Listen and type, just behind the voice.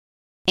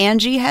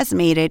Angie has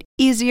made it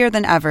easier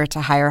than ever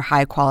to hire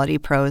high-quality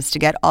pros to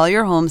get all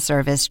your home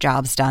service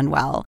jobs done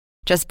well.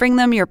 Just bring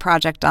them your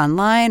project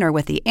online or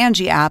with the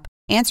Angie app,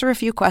 answer a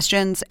few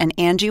questions, and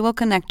Angie will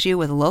connect you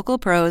with local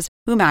pros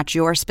who match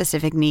your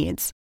specific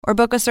needs. Or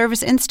book a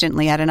service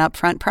instantly at an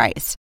upfront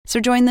price. So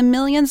join the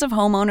millions of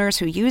homeowners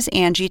who use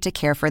Angie to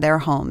care for their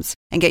homes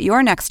and get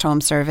your next home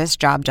service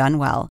job done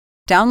well.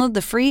 Download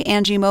the free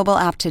Angie mobile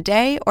app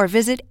today or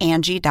visit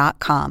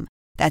Angie.com.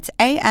 That's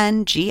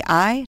ANGI.com.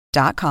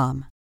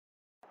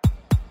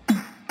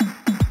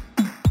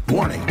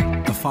 Warning,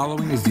 the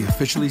following is the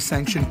officially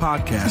sanctioned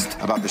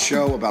podcast about the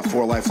show about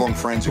four lifelong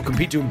friends who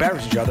compete to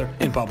embarrass each other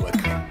in public.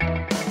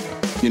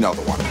 You know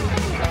the one.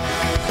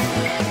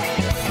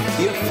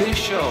 The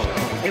official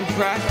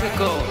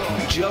Impractical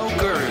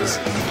Jokers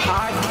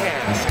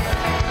podcast.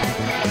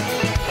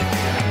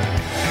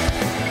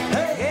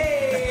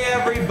 Hey,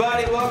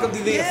 everybody, welcome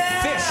to the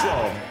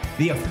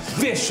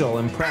official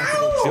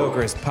Impractical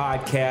Jokers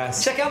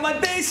podcast. Check out my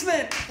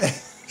basement.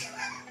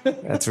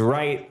 That's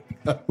right.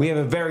 We have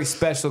a very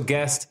special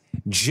guest,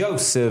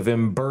 Joseph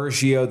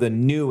Imburgio, the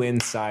new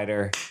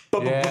insider.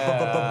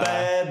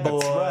 Bad boy.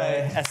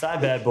 That's right.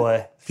 SI bad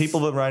boy.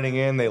 People have been writing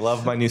in. They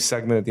love my new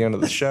segment at the end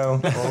of the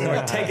show.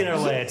 We're taking it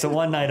away. It's a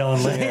one night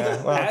only.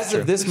 Yeah, well, As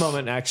of this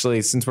moment,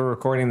 actually, since we're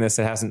recording this,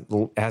 it hasn't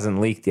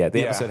leaked yet. The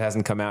Yeah. episode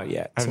hasn't come out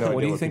yet. I have So no what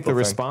idea do you what think the people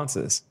think. response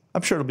is?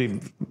 I'm sure it'll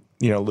be,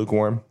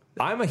 lukewarm.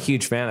 I'm a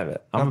huge fan of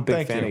it. I'm a big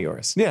Thank fan you. of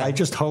yours. Yeah, I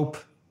just hope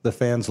the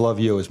fans love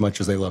you as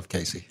much as they love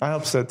Casey. I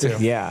hope so too.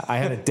 Yeah, I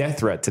had a death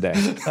threat today.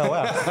 Oh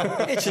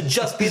wow. It should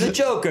just be the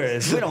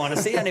Jokers. We don't want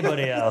to see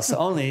anybody else.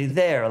 Only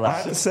they're I have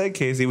allowed. to say,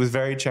 Casey, it was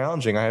very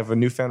challenging. I have a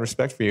newfound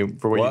respect for you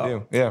for what Wow.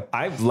 you do. Yeah.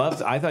 I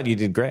thought you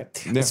did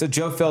great. Yeah. So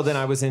Joe filled in.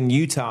 I was in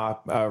Utah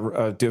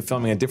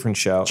filming a different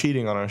show.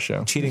 Cheating on our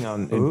show. Cheating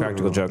on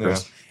Impractical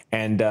Jokers. Yeah.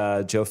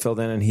 And Joe filled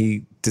in and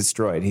he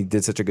destroyed. He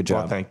did such a good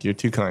job. Well, thank you. You're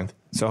too kind.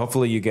 So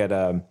hopefully you get.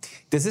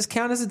 Does this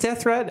count as a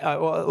death threat?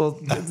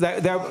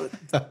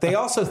 They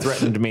also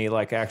threatened me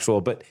like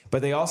actual, but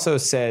they also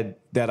said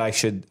that I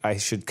should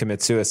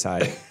commit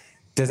suicide.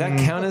 Does that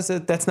count as a?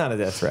 That's not a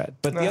death threat.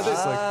 But the It's other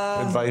just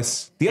like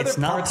advice. the other It's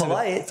not parts of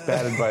polite. it,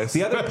 Bad advice.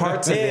 the other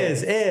parts of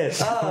it,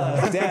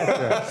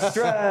 death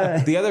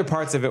threat. The other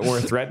parts of it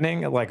were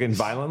threatening, like and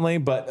violently.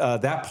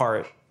 But that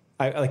part,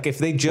 if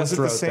they just Was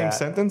it wrote the same that,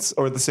 sentence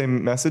or the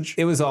same message?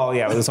 it was all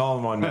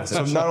in one message.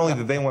 So not only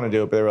did they want to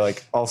do it, but they were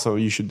like, also,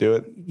 you should do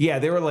it. Yeah,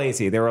 they were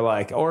lazy. They were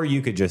like, or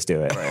you could just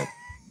do it. Right.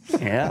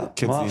 Yeah.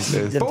 Kids these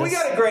days. But we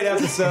got a great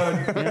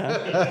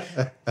episode.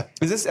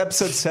 Is this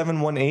episode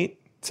 718?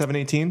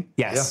 718?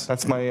 Yes.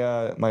 That's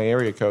my my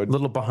area code. A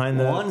little behind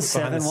the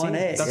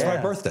 1718. That's my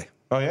birthday.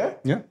 Oh, yeah?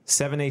 Yeah.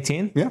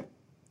 718. Yeah.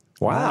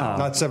 Wow.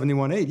 Not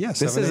 71.8. Yeah.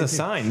 This is a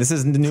sign. This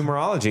is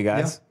numerology,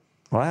 guys.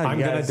 Wow. I'm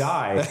you gonna guys-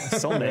 die.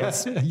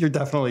 Soulmates. You're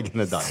definitely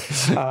going to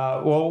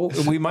die. Well,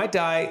 we might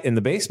die in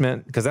the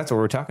basement because that's what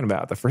we're talking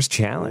about. The first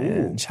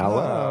challenge.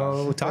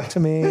 Hello, talk to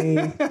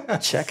me.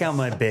 Check out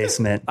my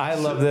basement. I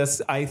love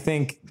this. I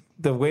think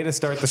the way to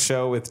start the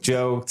show with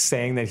Joe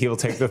saying that he will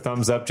take the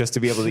thumbs up just to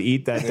be able to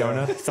eat that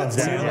donut. Thumbs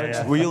down.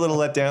 Yeah. Were you a little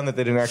let down that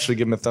they didn't actually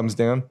give him a thumbs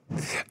down?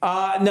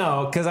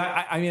 No, because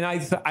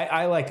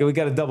I like it. We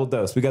got a double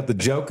dose. We got the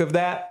joke of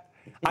that.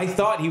 I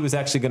thought he was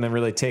actually going to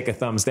really take a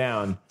thumbs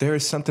down. There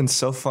is something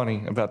so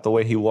funny about the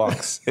way he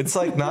walks. It's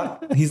like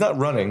he's not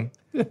running.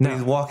 But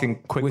he's walking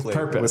quickly. With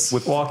purpose.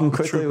 With Walking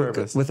quickly true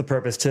purpose. with a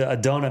purpose to a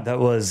donut that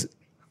was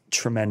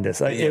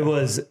tremendous. It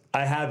was.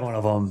 I had one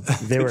of them.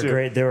 They were you?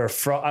 great. They were.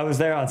 I was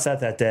there on set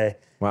that day.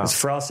 Wow. It was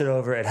frosted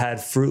over. It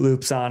had Fruit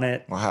Loops on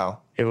it. Wow.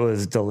 It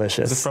was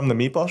delicious. Is it from the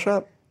meatball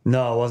shop?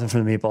 No, it wasn't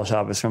from the meatball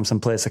shop. It was from some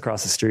place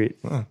across the street.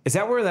 Is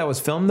that where that was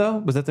filmed, though?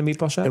 Was that the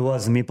meatball shop? It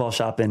was the meatball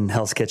shop in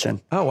Hell's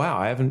Kitchen. Oh, wow.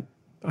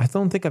 I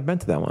don't think I've been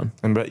to that one.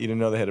 I bet you didn't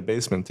know they had a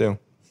basement, too.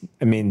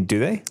 I mean, do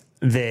they?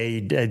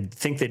 They I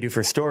think they do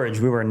for storage.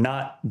 We were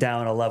not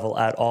down a level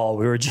at all.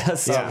 We were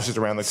just It was just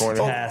around the corner.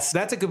 past.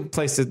 That's a good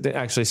place to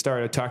actually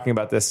start talking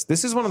about this.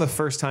 This is one of the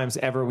first times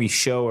ever we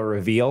show a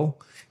reveal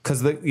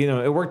because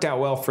it worked out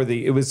well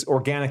it was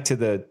organic to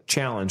the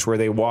challenge where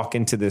they walk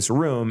into this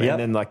room Yep. and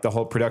then like the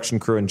whole production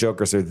crew and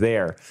jokers are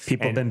there.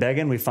 People have been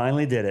begging. We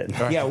finally did it.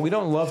 Yeah, we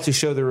don't love to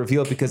show the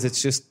reveal because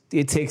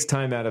it takes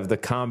time out of the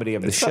comedy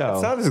of the show.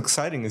 It's not as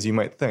exciting as you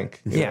might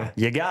think. you know? Yeah.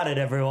 You got it,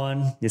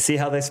 everyone. You see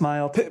how they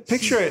smile?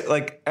 Picture it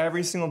like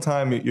every single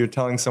time you're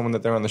telling someone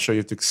that they're on the show, you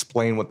have to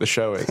explain what the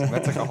show is. And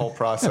that's like a whole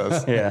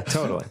process. Yeah.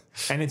 Totally.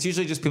 And it's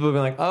usually just people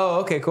being like,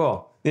 oh, okay,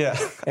 cool. Yeah.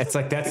 It's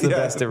like that's the Yeah.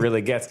 best it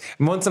really gets.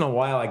 And once in a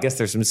while, I guess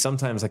there's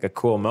sometimes like a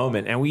cool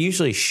moment, and we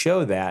usually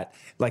show that.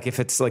 Like if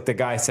it's like the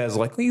guy says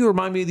like, "Well, you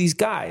remind me of these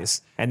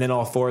guys," and then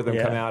all four of them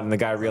Yeah. come out, and the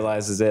guy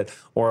realizes it.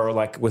 Or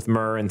like with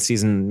Murr in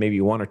season maybe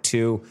 1 or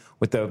 2,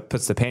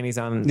 puts the panties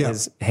on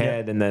his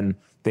head, and then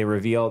they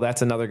reveal.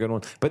 That's another good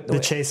one. But The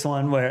chase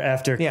one where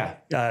after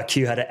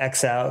Q had to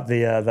X out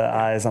the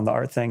eyes on the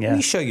art thing. Yeah.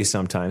 we show you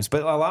sometimes,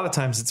 but a lot of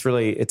times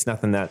it's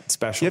nothing that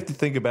special. You have to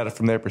think about it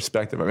from their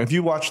perspective. I mean, if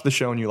you watch the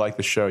show and you like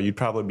the show, you'd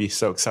probably be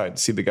so excited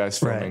to see the guys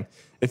filming. Right.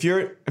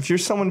 If you're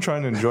someone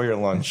trying to enjoy your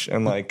lunch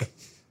and like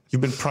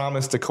You've been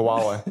promised a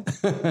koala, in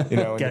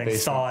the Getting basement.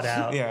 thawed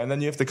out. Yeah, and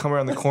then you have to come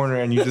around the corner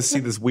and you just see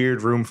this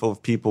weird room full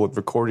of people with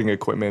recording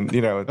equipment.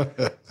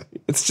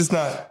 It's just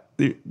not.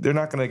 They're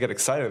not going to get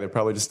excited. They're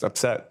probably just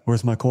upset.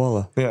 Where's my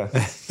koala? Yeah,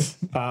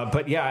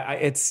 But yeah,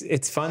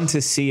 it's fun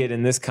to see it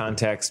in this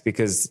context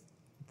because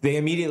they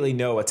immediately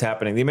know what's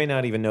happening. They may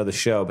not even know the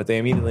show, but they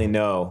immediately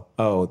know,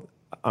 oh,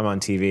 I'm on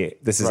TV.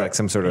 This is like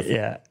some sort of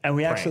Yeah. And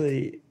we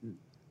actually,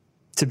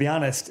 to be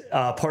honest,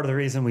 part of the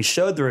reason we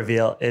showed the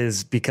reveal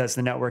is because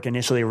the network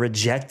initially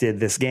rejected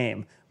this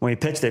game when we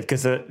pitched it,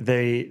 because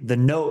the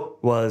note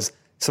was,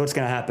 so what's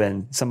going to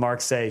happen? So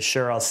marks say,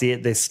 sure, I'll see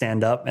it. They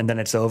stand up and then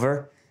it's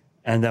over.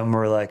 And then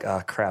we're like,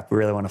 oh, crap, we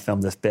really want to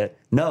film this bit.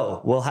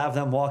 No, we'll have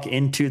them walk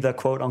into the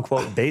quote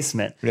unquote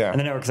basement. Yeah. And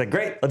the network's like,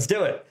 great, let's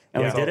do it.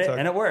 And we did it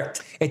and it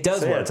worked. It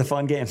does So, yeah, work. it's a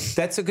fun game.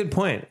 That's a good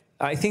point.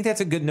 I think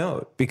that's a good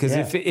note because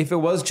Yeah. if it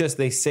was just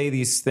they say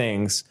these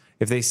things,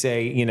 if they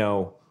say,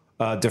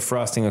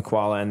 defrosting a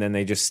koala and then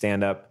they just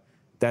stand up,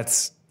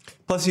 that's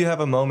Plus, you have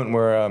a moment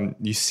where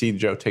you see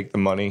Joe take the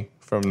money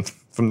from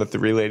the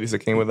three ladies that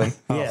came with him.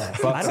 Yeah.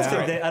 Bucks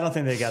I don't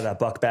think they got that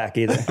buck back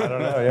either. I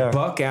don't know. Yeah.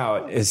 buck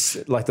out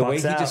is like the way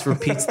Bucks he out. just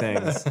repeats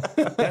things.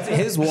 That's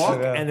his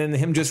walk and then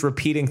him just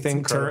repeating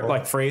things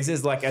like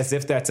phrases like as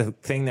if that's a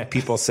thing that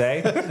people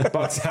say.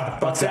 Bucks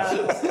out. Bucks out.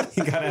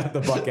 You gotta have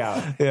the buck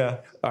out. Yeah.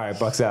 All right,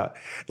 bucks out.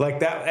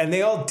 Like that, and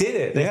they all did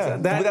it. Yeah.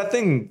 That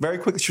thing very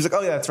quickly. She was like,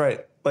 "Oh yeah, that's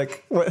right."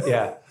 Like, what?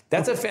 Yeah.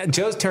 That's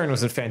Joe's turn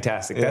was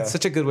fantastic. Yeah. That's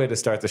such a good way to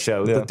start the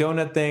show. Yeah. The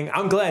donut thing.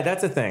 I'm glad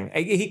that's a thing.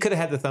 He could have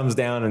had the thumbs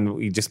down and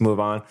we just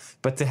move on.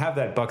 But to have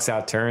that bucks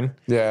out turn,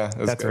 Yeah,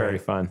 that's very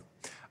fun.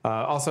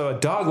 Also, a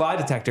dog lie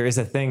detector is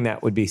a thing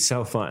that would be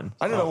so fun.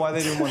 I don't know why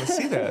they didn't want to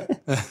see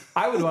that.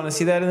 I would want to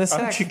see that in the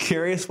Aren't sack. you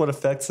curious what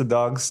affects the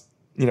dog's,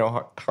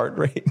 heart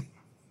rate?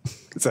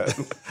 Is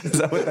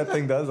that what that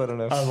thing does? I don't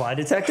know. A lie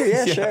detector?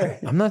 Yeah, sure.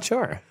 I'm not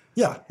sure.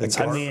 Yeah. It's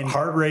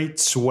heart rate,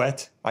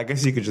 sweat. I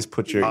guess you could just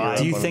put your ear Do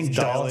up you on think its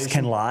dogs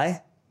can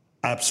lie?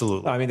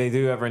 Absolutely. I mean, they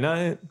do every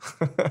night.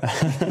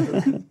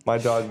 My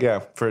dog,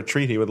 for a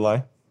treat, he would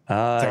lie.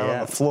 Down on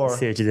the floor.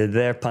 See what you did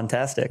there.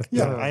 Puntastic.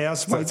 Yeah, I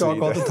ask my That's what dog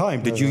you all do. the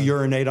time, did you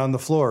urinate on the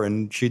floor?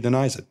 And she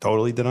denies it,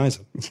 totally denies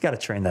it. You got to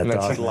train that And then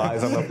dog. she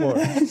lies on the floor.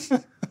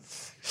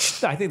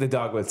 I think the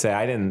dog would say,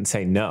 I didn't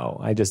say no.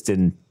 I just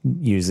didn't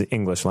use the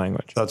English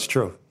language. That's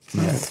true.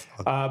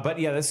 But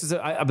yeah, this is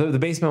the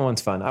basement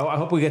one's fun. I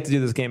hope we get to do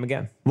this game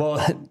again.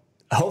 Well,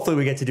 hopefully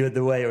we get to do it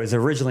the way it was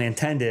originally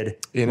intended,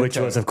 In a which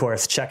tent. was, of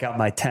course, check out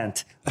my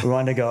tent. We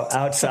wanted to go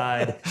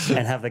outside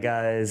and have the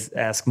guys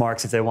ask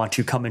Marks if they want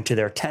to come into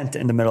their tent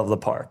in the middle of the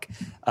park,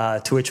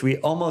 to which we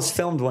almost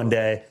filmed one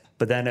day,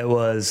 but then it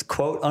was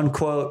quote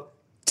unquote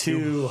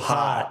too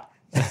hot.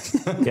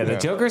 Yeah, the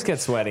Jokers get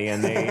sweaty,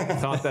 and they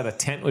thought that a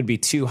tent would be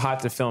too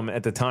hot to film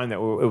at the time. That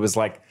it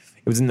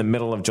was in the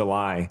middle of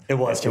July. It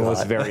was too It was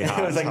hot. very hot.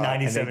 It was like And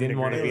 97 they didn't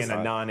want to be degrees. in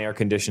a non-air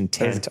conditioned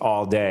tent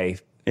all day,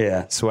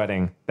 Yeah.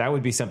 sweating. That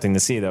would be something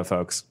to see, though,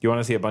 folks. You want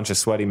to see a bunch of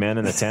sweaty men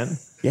in a tent?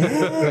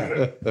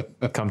 Yeah.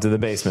 Come to the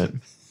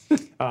basement.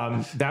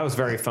 That was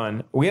very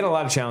fun. We had a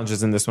lot of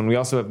challenges in this one. We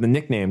also have the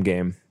nickname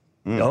game,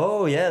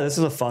 Oh, yeah. This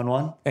is a fun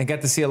one. and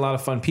got to see a lot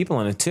of fun people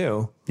in it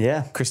too.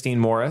 Yeah. Christine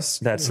Morris,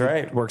 That's who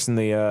right. works in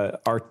the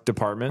art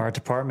department. Our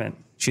department.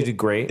 She did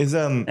great. Is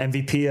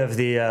MVP of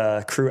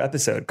the crew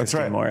episode,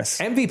 Christine right. Morris.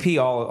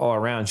 MVP all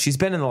around. She's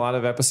been in a lot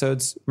of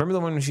episodes. Remember the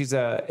one when she's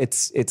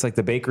it's like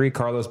the bakery,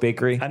 Carlos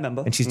Bakery. I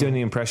remember. And she's doing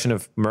the impression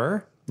of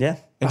Murr. Yeah.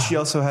 and she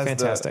also has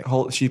fantastic.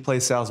 she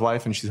plays Sal's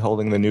wife, and she's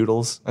holding the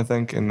noodles, I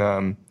think,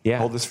 and Yeah.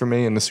 Hold This For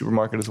Me in the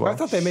supermarket as well. I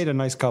thought they made a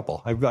nice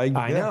couple. I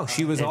know.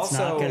 She was It's also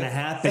not going to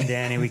happen,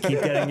 Danny. We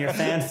keep getting your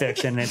fan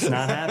fiction. It's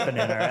not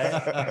happening, all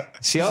right?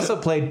 she also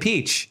played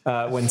Peach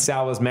when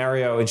Sal was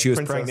Mario and she was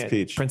Princess pregnant.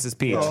 Peach. Princess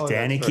Peach.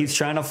 Danny keeps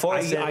trying to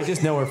force it. I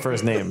just know her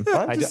first name.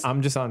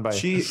 I'm just on by.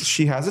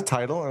 She has a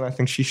title, and I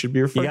think she should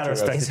be referred You got to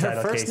to respect as. the her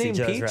title, first Casey. name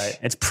Joe's Peach? right.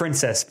 It's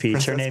Princess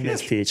Peach. Her name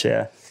is Peach,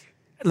 yeah.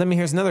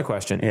 Here's another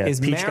question. Yeah, Is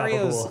Peach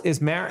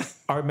Mario's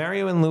are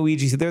Mario and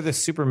Luigi? So they're the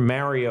Super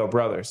Mario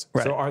brothers.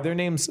 Right. So are their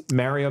names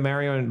Mario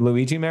and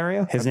Luigi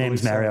Mario? His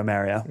name's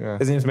Mario.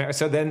 His name's Mario.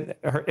 So then,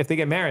 if they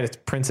get married, it's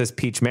Princess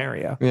Peach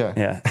Mario. Yeah,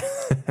 Yeah.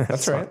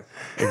 that's right.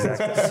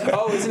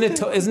 Oh,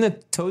 isn't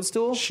it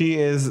Toadstool? She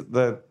is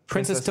the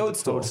Princess of the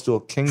Toadstool. Toadstool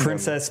Kingdom.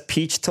 Princess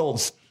Peach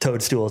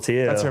Toadstool to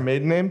you. That's her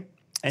maiden name.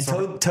 And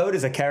Toad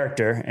is a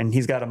character, and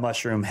he's got a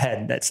mushroom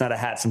head. That's not a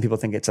hat. Some people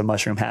think it's a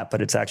mushroom hat,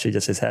 but it's actually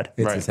just his head.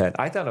 It's his head.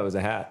 I thought it was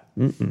a hat.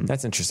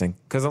 That's interesting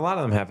because a lot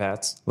of them have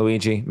hats.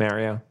 Luigi,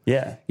 Mario.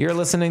 Yeah. You're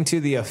listening to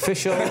the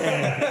official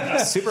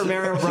Super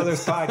Mario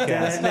Brothers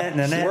podcast.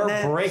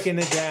 We're breaking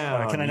it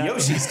down, Can I not-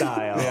 Yoshi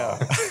style.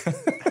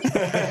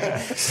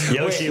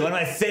 Yoshi, one of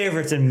my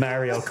favorites in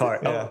Mario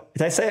Kart. Oh,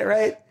 did I say it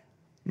right?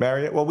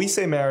 Mario. Well, we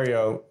say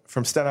Mario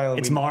from Staten Island.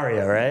 It's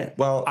Mario, right?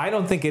 Well, I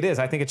don't think it is.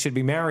 I think it should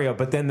be Mario.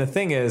 But then the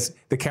thing is,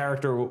 the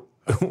character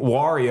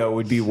Wario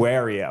would be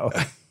Wario.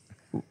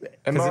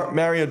 And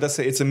Mario does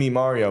say, "It's a me,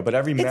 Mario," but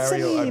every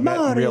Mario I've met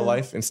in real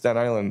life in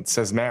Staten Island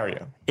says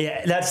Mario.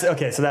 Yeah, that's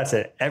okay. So that's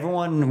it.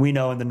 Everyone we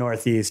know in the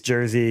Northeast,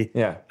 Jersey,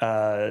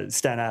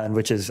 Staten Island,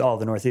 which is all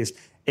the Northeast,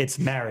 it's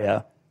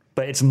Mario.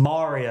 But it's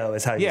Mario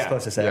is how you're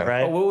supposed to say it,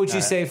 right? Well, what would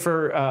you say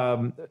for,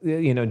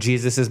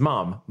 Jesus'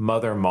 mom?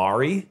 Mother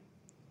Mari?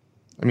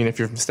 I mean, if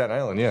you're from Staten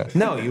Island, yeah.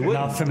 No, you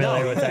wouldn't. Not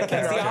familiar with that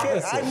That's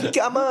character.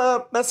 the opposite.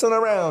 I'm messing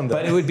around.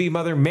 But it would be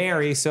Mother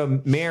Mary,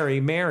 so Mary,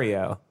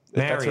 Mario.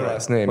 That's her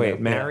last name. Wait, yeah.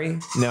 Mary?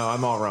 No,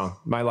 I'm all wrong.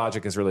 My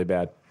logic is really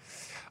bad.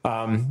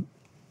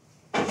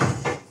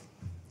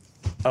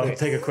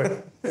 Take a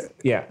quick.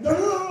 Yeah.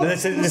 No,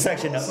 this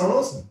section. No.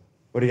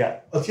 What do you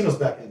got? Latino's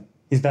back in.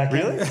 He's back.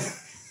 Really?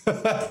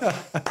 I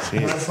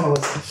just want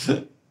to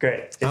listen.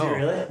 Great. Is he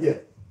really? Yeah.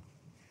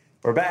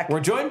 We're back. We're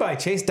joined by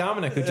Chase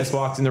Dominic, who just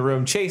walked in the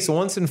room. Chase,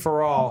 once and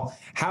for all,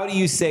 how do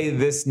you say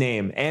this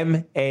name?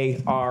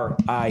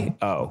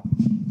 Mario.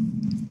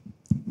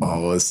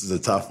 Oh, this is a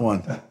tough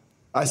one.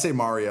 I say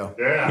Mario.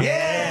 Yeah.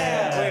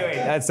 Wait.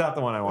 That's not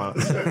the one I want.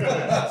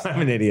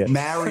 I'm an idiot.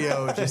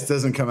 Mario just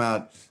doesn't come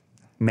out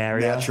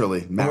Mario.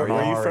 naturally. Where Mario.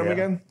 are you from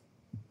again?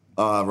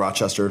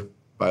 Rochester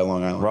by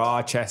Long Island.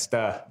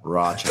 Rochester.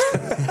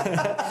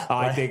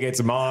 I think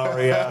it's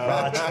Mario.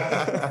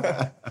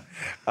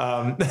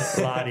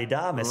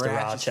 La-di-da, Mr.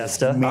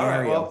 Rochester. All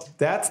right, well,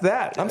 that's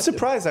that. I'm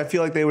surprised. I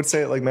feel like they would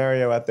say it like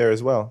Mario out there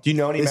as well. Do you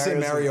know any They say Marios?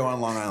 Mario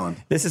on Long Island.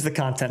 This is the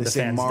content They the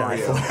say fans die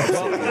Mario. for.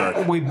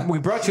 Well, we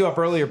brought you up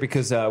earlier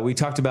because we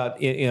talked about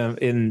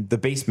in the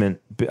basement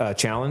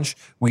challenge.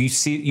 You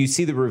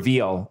see the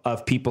reveal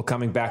of people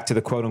coming back to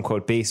the quote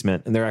unquote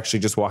basement, and they're actually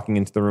just walking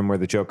into the room where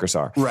the Jokers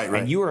are. Right.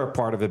 And you were a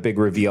part of a big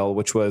reveal,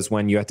 which was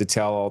when you had to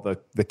tell all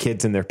the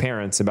kids and their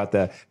parents about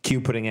the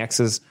Q putting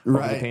X's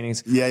over the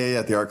paintings. Yeah,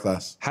 at the art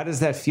class. How does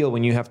that feel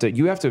when you have to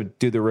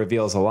do the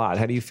reveals a lot?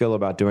 How do you feel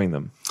about doing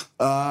them?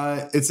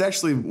 It's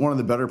actually one of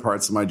the better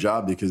parts of my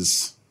job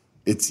because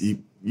it's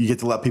you get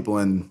to let people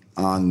in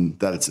on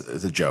that it's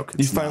a joke.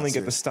 You It's not finally get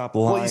to serious. stop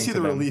lying. Well, you see to the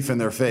them. relief in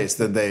their face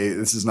that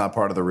this is not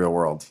part of the real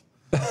world,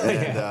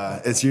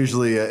 and it's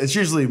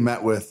usually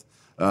met with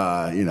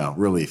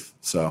relief.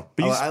 So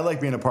I like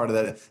being a part of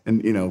that,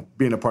 and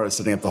being a part of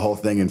setting up the whole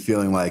thing and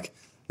feeling like,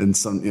 and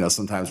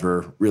sometimes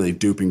we're really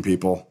duping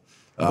people.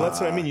 Well,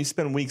 that's what I mean. You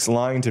spend weeks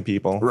lying to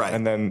people, Right.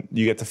 And then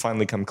you get to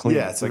finally come clean.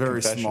 Yeah, it's a like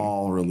very confession.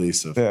 small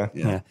release of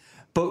Yeah.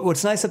 But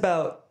what's nice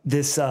about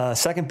this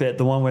second bit,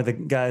 the one where the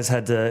guys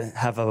had to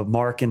have a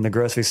mark in the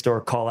grocery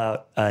store call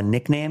out a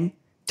nickname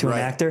to an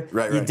Right. actor,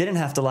 Right. you didn't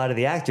have to lie to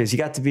the actors. You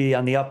got to be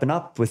on the up and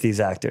up with these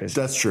actors.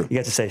 That's true. You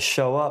got to say,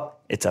 show up.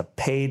 It's a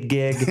paid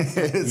gig.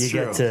 It's you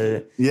true. get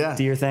to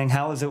do your thing.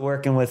 How was it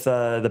working with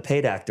the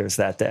paid actors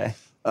that day?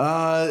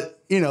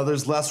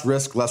 There's less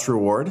risk, less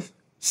reward.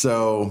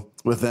 So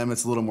with them,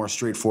 it's a little more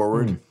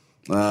straightforward.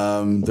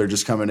 They're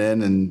just coming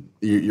in, and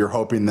you're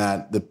hoping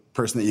that the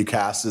person that you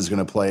cast is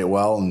going to play it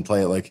well and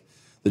play it like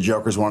the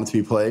Jokers want it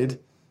to be played.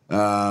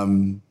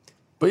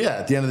 But yeah,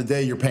 at the end of the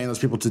day, you're paying those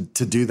people to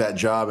do that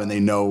job, and they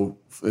know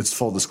it's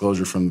full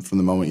disclosure from the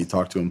moment you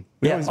talk to them.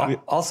 Yeah.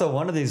 Also,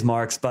 one of these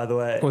marks, by the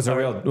way, Was a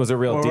real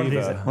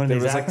diva. One of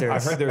these actors. I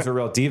heard there was a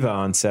real diva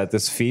on set.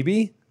 This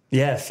Phoebe.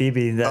 Yeah,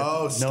 Phoebe. That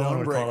Oh, no one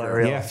would call her Stonebreaker. a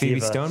real Yeah, Phoebe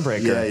diva.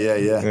 Stonebreaker. Yeah.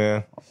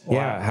 Yeah.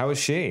 Yeah, how is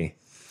she?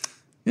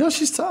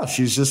 She's tough.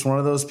 She's just one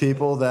of those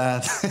people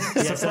that.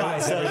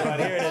 Surprise,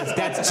 everybody. Here it is.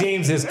 That's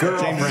James's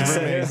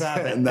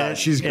girlfriend. No,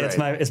 she's great. It's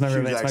my She's roommate. It's my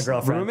excellent.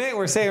 girlfriend. Roommate?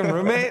 We're saying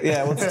roommate?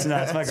 Yeah. Well, It's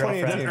my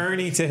girlfriend.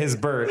 Ernie to his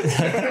Bert.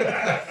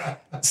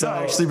 So,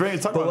 Actually,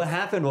 talk but about what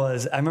happened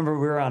was, I remember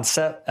we were on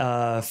set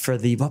for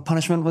what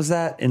punishment was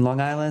that in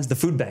Long Island? The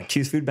food bank,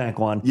 Choose Food Bank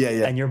one. Yeah.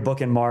 And you're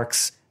booking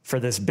marks for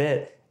this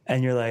bit,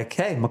 and you're like,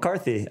 "Hey,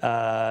 McCarthy,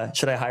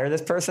 should I hire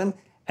this person?"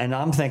 And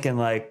I'm thinking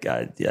like,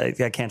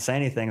 I can't say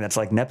anything. That's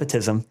like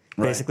nepotism,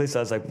 basically. So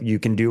I was like, "You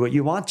can do what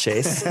you want,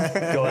 Chase.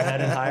 Go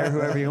ahead and hire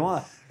whoever you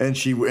want." And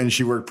she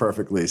worked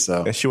perfectly.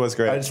 So she was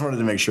great. I just wanted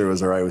to make sure it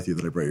was all right with you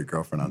that I brought your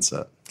girlfriend on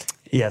set.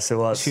 Yes, it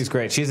was. She's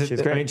great. She's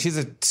great. I mean, she's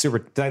a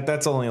super.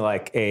 That's only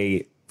like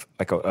a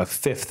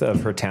fifth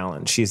of her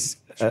talent. She's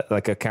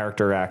like a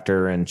character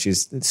actor, and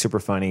she's super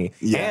funny.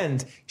 Yeah.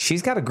 And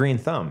she's got a green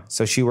thumb,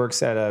 so she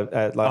works at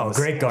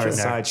great gardener.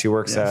 Side, she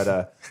works at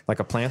a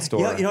plant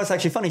store. You know, it's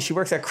actually funny. She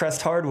works at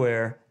Crest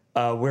Hardware,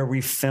 where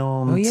we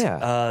filmed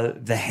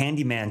the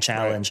Handyman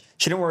Challenge.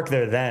 She didn't work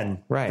there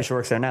then, Right. but she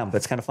works there now. But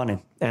it's kind of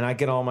funny. And I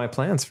get all my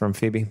plans from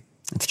Phoebe.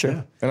 It's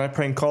true. And I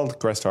prank called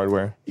Crest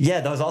Hardware.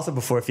 Yeah, that was also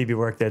before Phoebe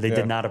worked there. They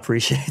did not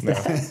appreciate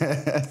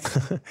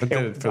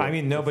that. I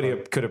mean, nobody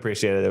could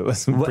appreciate it. It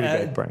was a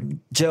pretty big prank.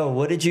 Joe,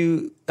 what did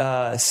you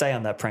say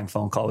on that prank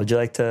phone call? Would you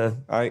like to?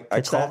 I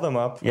pitch called that? them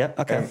up. Yep.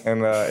 Okay. And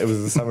it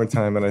was the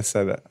summertime, and I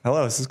said,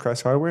 "Hello, this is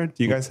Crest Hardware.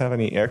 Do you guys have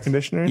any air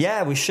conditioners?"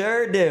 Yeah, we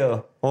sure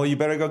do. Well, you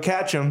better go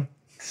catch them.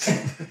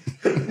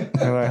 And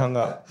I hung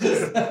up.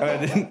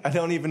 And I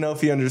don't even know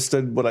if he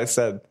understood what I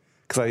said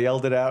because I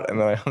yelled it out, and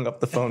then I hung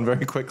up the phone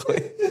very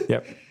quickly.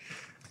 Yep.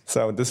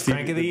 So this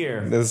Prank of the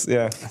year.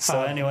 Yeah.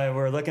 So anyway,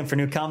 we're looking for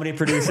new comedy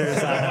producers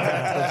on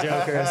Practical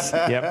Jokers.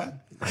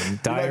 Yep. Dye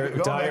Going back your to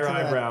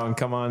that- eyebrow and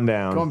come on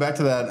down. Going back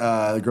to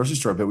that the grocery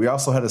store bit, we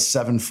also had a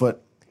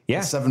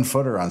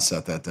 7-footer on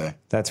set that day.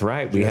 That's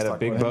right. We guys had a talk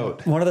big about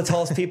boat. One of the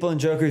tallest people in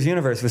Joker's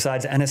universe,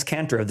 besides Ennis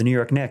Cantor of the New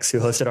York Knicks, who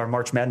hosted our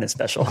March Madness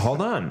special.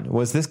 Hold on.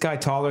 Was this guy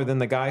taller than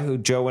the guy who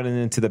Joe went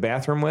into the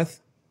bathroom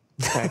with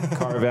at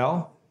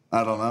Carvel?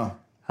 I don't know.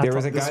 There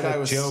was a This guy guy that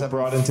was Joe 7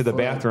 brought into the foot.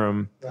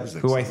 bathroom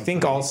who I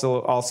think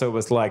also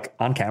was like,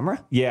 On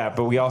camera? yeah,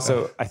 but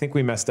I think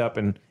we messed up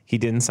and he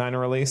didn't sign a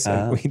release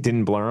and we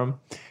didn't blur him.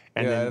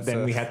 And Yeah,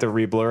 then we had to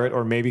reblur it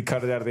or maybe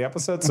cut it out of the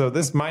episode. So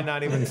this might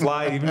not even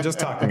fly, even just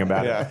talking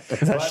about Yeah. it.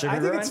 that But Sugar I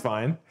think Grind? it's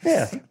fine.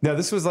 Yeah. No,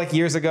 this was like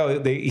years ago.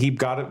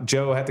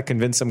 Joe had to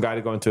convince some guy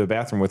to go into a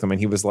bathroom with him, and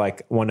he was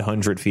like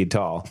 100 feet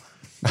tall.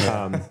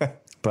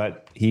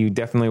 But he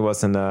definitely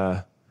wasn't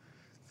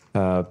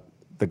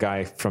the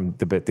guy from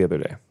the bit the other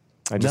day.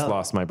 I just No.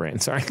 lost my brain.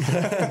 Sorry.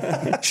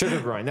 Sugar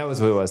Grind. That was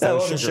who it was. That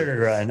was wasn't Sugar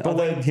Grind.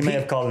 Although he may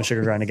have called him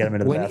Sugar Grind to get him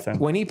into the bathroom.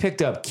 When he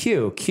picked up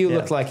Q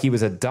looked like he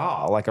was a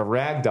doll, like a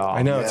rag doll.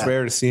 I know it's Yeah.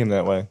 rare to see him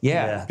that way.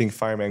 Yeah. Being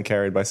fireman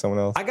carried by someone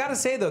else. I gotta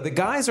say though, the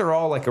guys are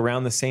all like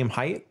around the same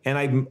height,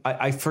 and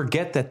I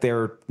forget that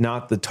they're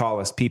not the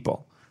tallest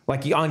people.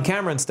 Like on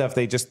camera and stuff,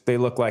 they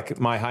look like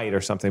my height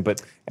or something.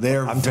 But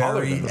They're I'm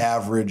taller very than them.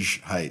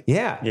 average height.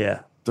 Yeah, Yeah.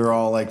 They're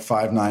all like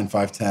 5'9",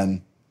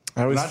 5'10".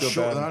 I always Not feel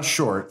short. bad. They're not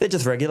short. They're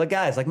just regular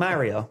guys like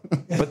Mario.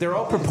 but they're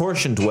all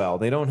proportioned well.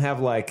 They don't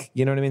have like,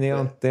 you know what I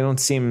mean. They don't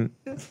seem.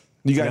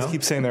 You guys know?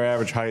 keep saying they're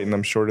average height, and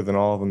I'm shorter than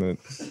all of them.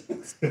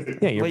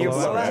 Yeah, you're Well, you're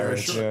below below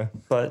average. average. Yeah.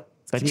 But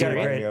you got, a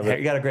remind great, me of it.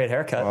 you got a great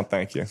haircut. Well,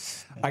 thank you.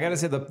 I gotta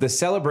say the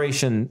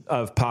celebration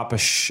of Papa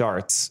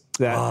Sharts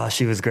that Oh,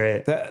 she was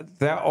great.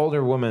 that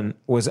older woman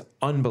was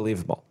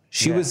unbelievable.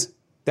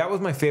 That was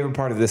my favorite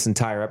part of this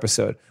entire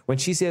episode when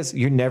she says,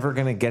 "You're never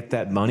gonna get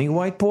that money,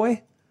 white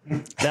boy."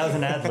 That was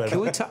an ad lib. Can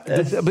we talk,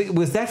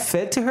 was that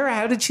fed to her?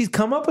 How did she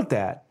come up with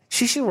that?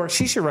 She should work.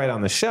 She should write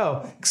on the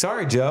show.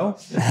 Sorry, Joe.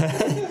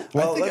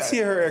 Well, let's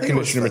hear her air think it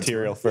was conditioner fun.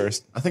 material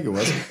first. I think it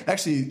was.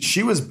 Actually,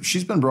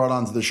 she's been brought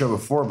onto the show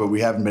before, but we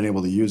haven't been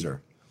able to use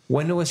her.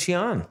 When was she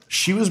on?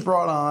 She was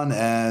brought on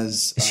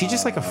as Is she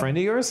just like a friend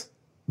of yours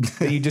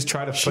that you just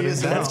try to put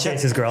is in? now. That's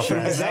Chase's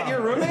girlfriend. Is that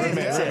your roommate?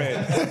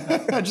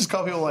 I just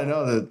call people I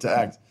know to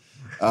act.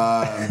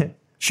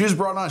 She was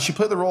brought on. She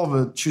played the role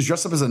of she was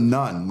dressed up as a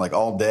nun like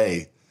all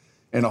day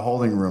in a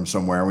holding room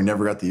somewhere. We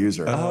never got to use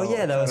her. Oh,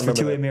 yeah, that was for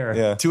Two-Way Mirror.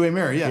 Yeah. Two-way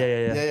mirror. Yeah.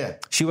 Yeah.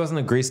 She wasn't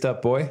a greased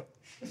up boy.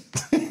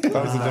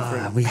 That was a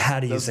different. We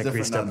had to use that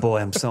different Greased Up nun. Boy.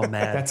 I'm so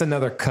mad. That's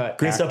another cut.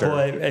 Greased actor. Up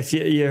Boy, if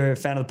you're a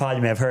fan of the pod,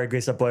 you may have heard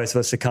Greased Up Boy was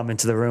supposed to come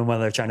into the room when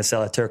they're trying to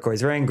sell a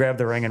turquoise ring, grab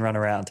the ring, and run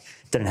around.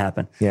 Didn't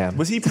happen. Yeah.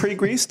 Was he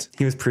pre-greased?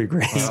 He was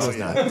pre-greased. Oh,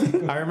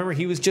 yeah. I remember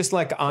he was just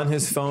like on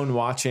his phone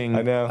watching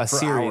I know. a For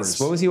series. hours.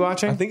 What was he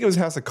watching? I think it was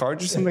House of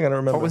Cards or something. I don't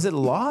remember. or was it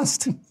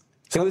Lost?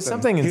 It was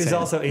something He insane. was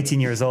also 18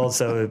 years old,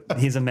 so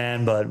he's a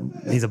man, but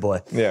he's a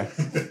boy. Yeah.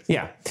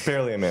 yeah.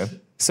 Barely a man.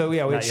 So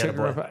yeah, we had Not yet a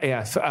Sugar. boy.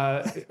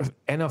 Yeah,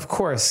 and of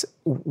course,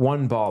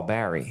 One Ball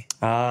Barry.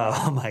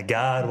 Oh my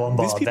God, one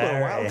ball. These people are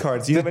Barry. wild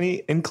cards. Do you have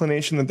any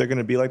inclination that they're going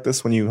to be like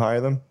this when you hire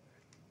them?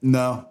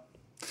 No.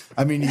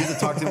 I mean, you get to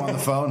talk to them on the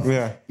phone.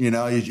 Yeah. You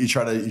know, you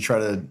try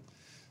to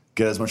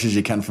get as much as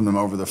you can from them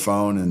over the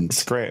phone and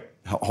It's great.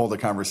 hold a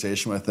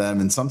conversation with them.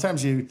 And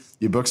sometimes you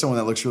book someone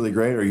that looks really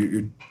great, or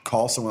you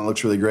call someone that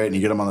looks really great, and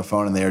you get them on the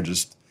phone, and they are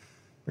just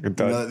Like a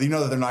dud. you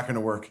know that they're not going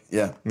to work.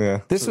 Yeah.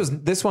 Yeah.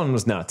 This one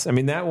was nuts. I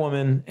mean, that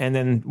woman and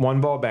then One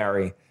Ball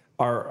Barry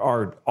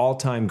are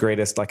all-time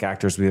greatest like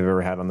actors we've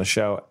ever had on the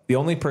show. The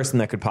only person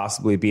that could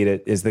possibly beat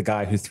it is the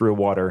guy who threw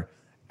water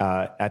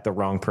at the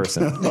wrong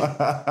person.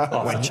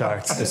 Off the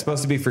charts. It's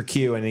supposed to be for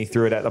Q, and he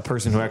threw it at a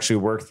person who actually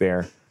worked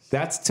there.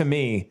 That's, to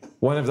me,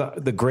 one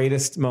of the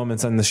greatest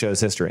moments in the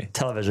show's history.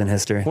 Television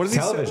history. What does he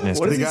Television say?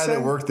 history. What does The he guy say?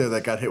 that worked there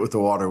that got hit with the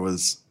water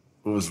was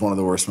one of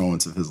the worst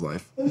moments of his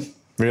life.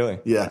 Really?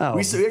 Yeah. Oh,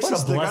 what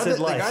a blessed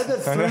life.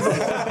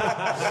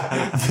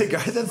 The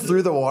guy that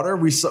threw the water,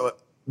 we saw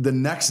the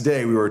next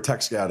day we were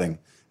tech scouting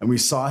and we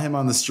saw him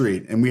on the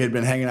street, and we had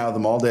been hanging out with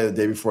him all day the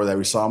day before that.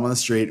 We saw him on the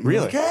street. And we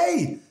were Really? like,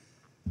 hey,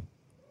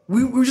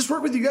 we just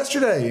worked with you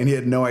yesterday. And he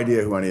had no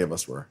idea who any of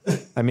us were.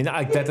 I mean,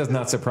 that does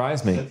not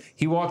surprise me.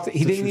 He walked.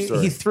 He didn't. true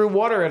story. He threw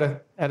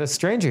water at a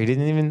stranger. He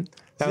didn't even.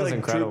 That was like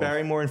incredible. Drew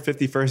Barrymore in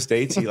 50 First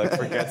Dates. He like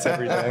forgets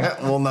everything.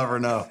 We'll never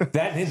know.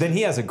 Then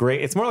he has a great.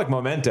 It's more like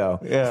Memento.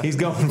 Yeah. He's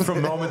going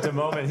from moment to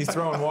moment. He's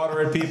throwing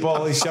water at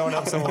people. He's showing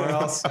up somewhere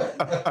else.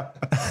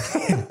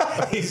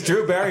 He's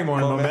Drew Barrymore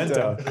in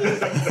Memento.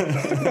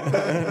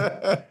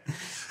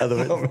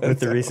 With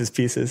the Reese's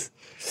Pieces.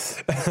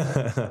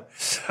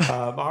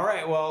 All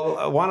right.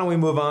 Well, why don't we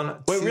move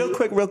on? Wait, to- real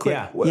quick.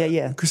 Yeah.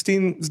 Yeah.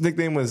 Christine's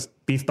nickname was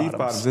Beef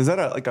Bottoms. Is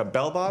that like a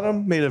bell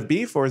bottom made of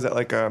beef, or is that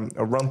like a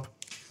rump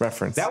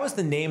reference? That was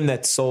the name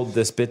that sold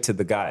this bit to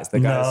the guys. The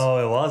guys. No,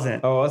 it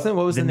wasn't. Oh, wasn't?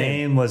 What was The the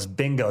name? name was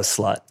Bingo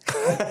Slut.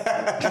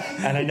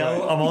 And I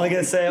know I'm only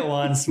going to say it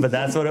once, but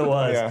that's what it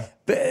was. Yeah.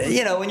 But,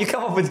 you know, when you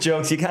come up with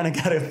jokes, you kind of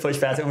got to push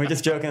past it. And we're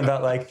just joking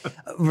about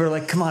we're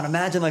like, come on,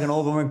 imagine like an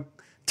old woman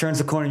turns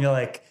the corner and you're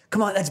like,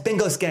 come on, that's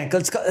Bingo Skank.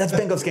 That's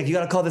Bingo Skank. You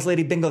got to call this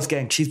lady Bingo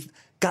Skank. She's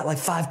got like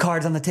 5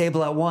 cards on the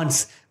table at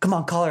once. Come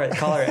on, call her.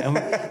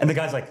 And the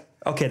guy's like,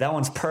 okay, that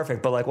one's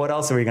perfect, but like, what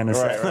else are we gonna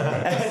say?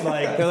 And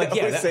like, They're like,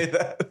 yeah, say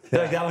that.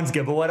 They're like, that one's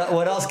good, but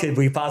what else could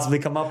we possibly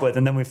come up with?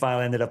 And then we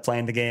finally ended up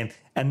playing the game,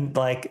 and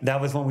like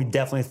that was one we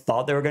definitely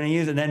thought they were gonna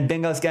use, and then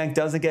Bingo Skank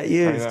doesn't get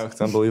used. I know, it's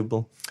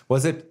unbelievable.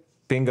 Was it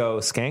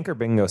Bingo Skank or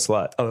Bingo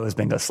Slut? Oh, it was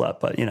Bingo Slut,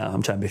 but you know,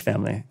 I'm trying to be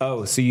family.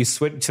 Oh, so you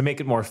switch to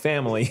make it more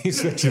family. You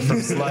switch it from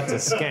Slut to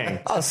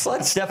Skank. Oh,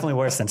 Slut's definitely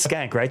worse than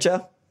Skank, right,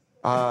 Joe?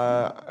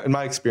 In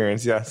my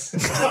experience, yes.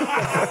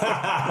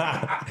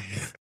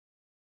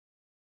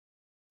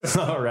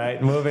 All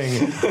right,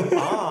 moving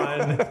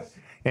on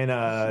in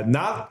a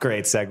not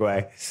great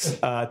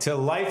segue to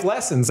life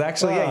lessons.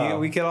 Actually,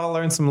 we could all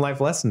learn some life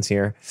lessons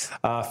here.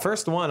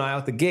 First one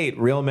out the gate: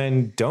 real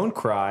men don't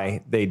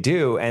cry, they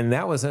do, and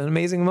that was an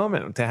amazing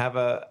moment to have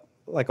a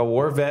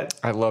war vet.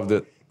 I loved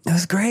it. It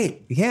was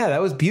great. Yeah,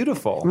 that was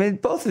beautiful. I mean,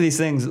 both of these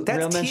things,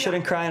 real men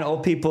shouldn't cry and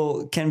old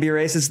people can be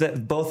racist,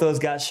 that both those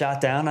got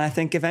shot down. I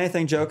think, if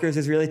anything, Jokers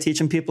is really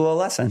teaching people a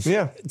lesson.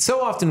 Yeah.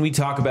 So often we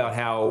talk about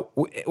how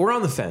we're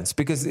on the fence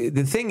because the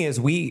thing is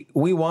we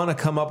want to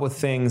come up with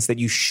things that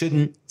you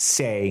shouldn't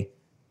say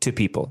to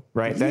people,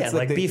 right? That's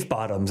like beef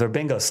bottoms or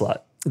Bingo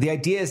Slut. The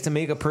idea is to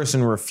make a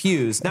person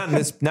refuse.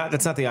 That's not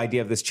the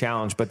idea of this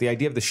challenge, but the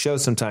idea of the show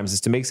sometimes is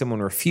to make someone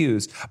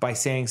refuse by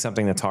saying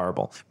something that's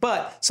horrible.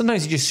 But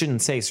sometimes you just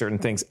shouldn't say certain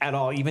things at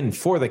all, even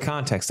for the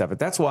context of it.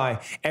 That's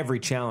why every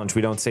challenge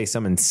we don't say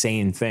some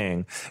insane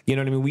thing. You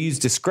know what I mean? We use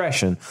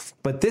discretion.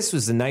 But this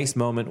was a nice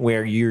moment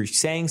where you're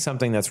saying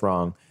something that's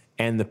wrong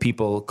and the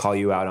people call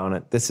you out on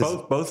it. This is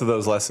both of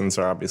those lessons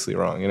are obviously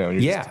wrong. You know,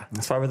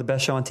 That's why we're the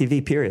best show on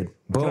TV. Period.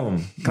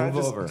 Boom. Can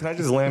I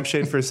just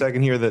lampshade for a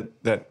second here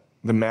that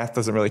the math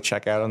doesn't really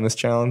check out on this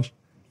challenge?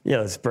 Yeah,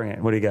 let's bring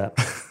it. What do you got?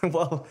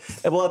 well,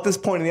 at this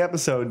point in the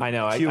episode, I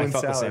know Q I and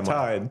felt the Sal same are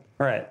tied.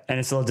 Right, and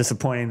it's a little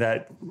disappointing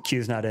that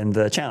Q's not in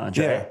the challenge.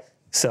 Yeah. Right?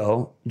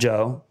 So,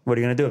 Joe, what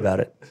are you going to do about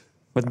it?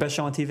 We're the best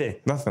show on TV.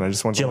 Nothing. I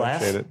just wanted Did to you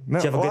laugh? lampshade it. No,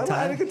 Did you have a good time?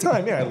 I had a good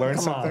time. Yeah, I learned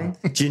Come something. on.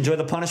 Did you enjoy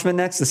the punishment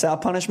next? The Sal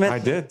punishment? I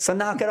did. So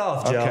knock it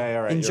off, Joe. Okay,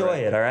 all right. Enjoy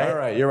it, all right? All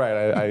right, you're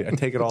right. I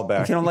take it all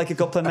back. If you don't like it,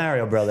 go play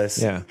Mario Brothers.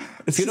 Yeah.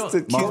 If you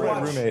don't,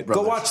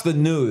 go watch the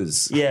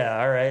news. Yeah,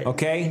 all right.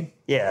 Okay?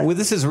 Yeah. Well,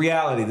 this is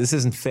reality. This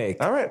isn't fake.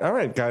 All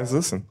right, guys,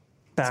 listen.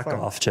 Back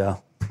off,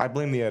 Joe. I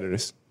blame the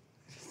editors.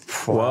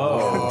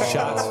 Whoa.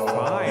 Shots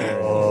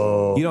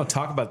fired. You don't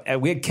talk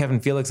about... We had Kevin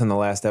Felix on the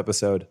last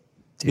episode.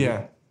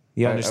 Yeah.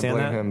 You understand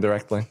I blame that? him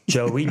directly.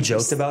 Joe, we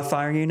joked about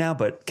firing you now,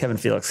 but Kevin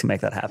Felix can make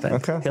that happen.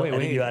 Okay. He'll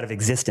edit you out of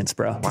existence,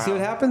 bro. See what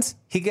happens?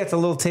 He gets a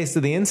little taste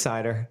of the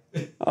insider.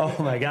 Oh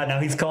my God!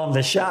 Now he's calling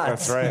the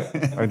shots. That's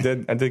right.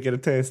 I did get a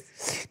taste.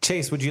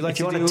 Chase, would you like If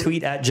you to want to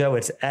tweet at Joe,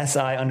 it's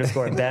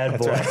SI_bad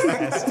boy.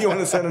 If you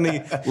want to send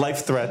any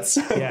life threats.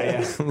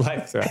 Yeah.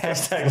 Life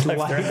threats. Hashtag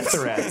life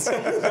threats.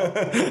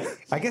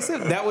 I guess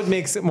that would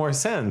make more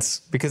sense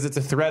because it's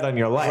a threat on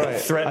your life.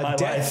 Right. Threat my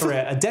life.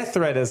 A death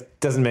threat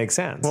doesn't make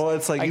sense. Well,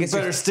 it's like, I you guess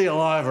better stay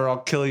alive or I'll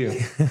kill you.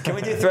 Can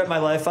we do Threat My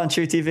Life on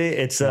True TV?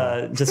 It's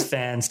just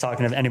fans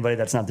talking to anybody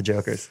that's not the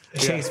Jokers.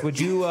 Chase, would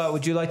you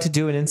like to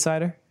do an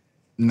insider?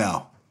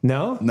 No.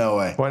 No? No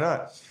way. Why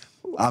not?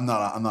 I'm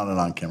not an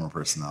on-camera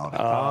personality.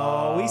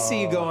 Oh, we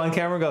see you go on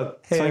camera and go,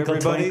 hey, Twinkle,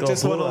 everybody, twinkle,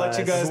 just want to blue let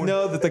you eyes. guys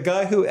know that the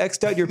guy who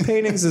X'd out your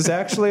paintings is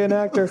actually an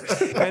actor,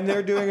 and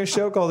they're doing a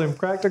show called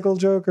Impractical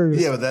Jokers.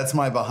 Yeah, but that's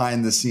my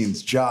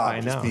behind-the-scenes job. I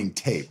know. Just being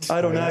taped.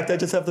 I don't act. I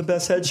just have the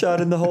best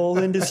headshot in the whole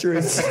industry.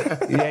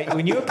 Yeah,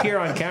 when you appear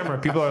on camera,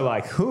 people are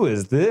like, who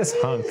is this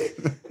hunk?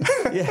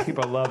 Yeah,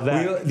 people love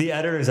that. The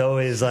editor is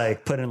always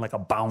like put in like a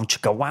bounce,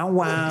 chicka, wow,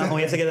 wow. And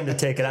we have to get him to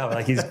take it out.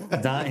 Like he's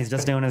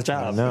just doing his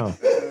job. No.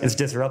 It's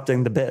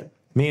disrupting the bit.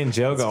 Me and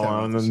Joe go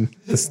on, and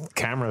this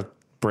camera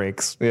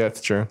breaks. Yeah,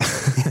 it's true.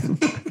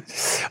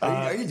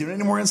 Are you doing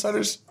any more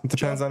insiders? It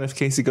depends on if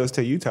Casey goes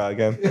to Utah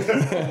again.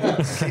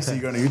 Casey,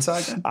 you going to Utah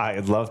again?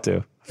 I'd love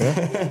to.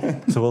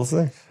 So we'll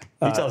see.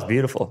 Utah's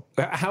beautiful.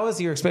 How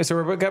was your experience? So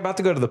we're about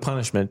to go to the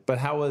punishment, but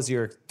how was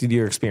your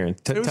experience?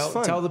 It was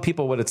fun. Tell the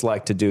people what it's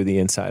like to do the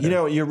insider. You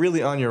know, you're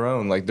really on your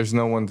own. Like, there's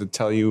no one to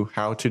tell you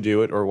how to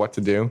do it or what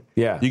to do.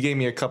 Yeah. You gave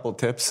me a couple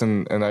tips,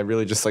 and I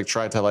really just like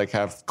tried to like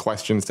have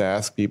questions to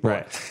ask people.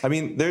 Right. I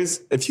mean,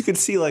 if you could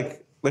see,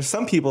 like, there's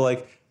some people,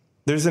 like,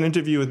 there's an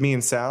interview with me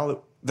and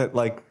Sal that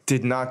like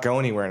did not go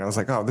anywhere, and I was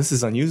like, oh, this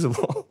is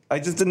unusable. I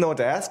just didn't know what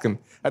to ask him.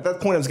 At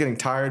that point, I was getting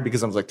tired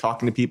because I was like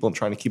talking to people and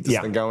trying to keep this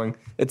thing going.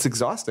 It's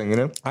exhausting, you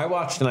know? I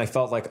watched and I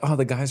felt like, oh,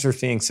 the guys are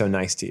being so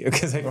nice to you.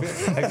 Because I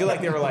feel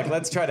like they were like,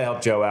 let's try to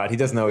help Joe out. He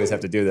doesn't always have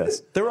to do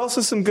this. There were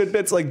also some good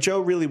bits. Like,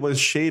 Joe really was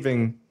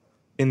shaving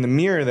in the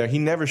mirror there. He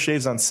never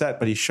shaves on set,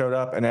 but he showed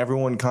up and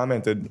everyone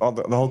commented.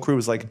 The whole crew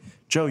was like,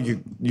 Joe,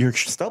 your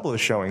stubble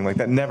is showing. Like,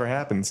 that never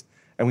happens.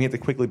 And we had to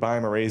quickly buy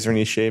him a razor and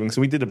he's shaving.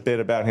 So we did a bit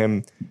about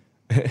him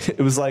it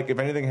was like if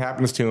anything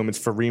happens to him, it's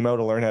for Remo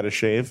to learn how to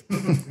shave.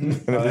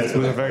 And it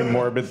was a very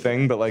morbid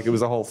thing, but like it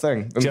was a middle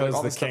thing. And Joe's like,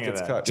 all the this stuff king of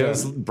gets that. cut.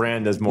 Joe's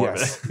brand is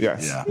morbid.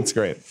 Yes, Yeah. it's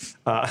great.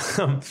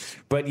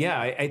 But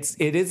yeah,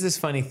 it is this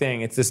funny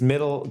thing. It's this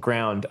middle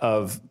ground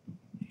of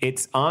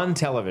it's on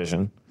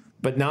television,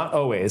 but not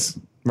always,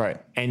 Right.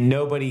 and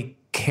nobody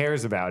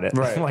cares about it.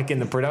 Right. Like in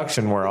the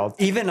production world.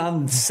 Even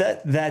on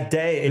set that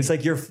day, it's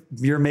like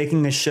you're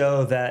making a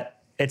show that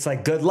it's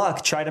like, good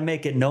luck, try to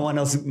make it. No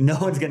one's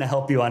going to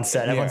help you on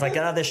set. Everyone's like,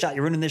 get out of this shot.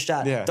 You're ruining this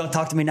shot. Yeah. Don't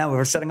talk to me now.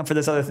 We're setting up for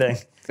this other thing.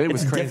 It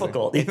was it's crazy.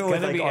 difficult. It's Even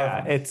with gonna like be,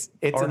 our- it's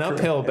our an crew.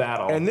 uphill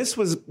battle. And this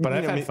was, But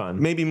I've had fun.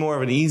 maybe more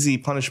of an easy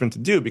punishment to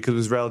do because it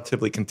was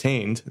relatively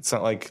contained. It's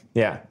not like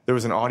Yeah. there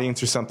was an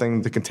audience or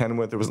something to contend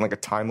with. There wasn't like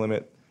a time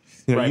limit.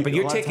 You know, Right, but a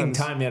you're lot of taking times-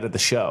 time out of the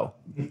show.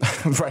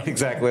 Right,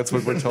 exactly. That's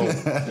what we're told.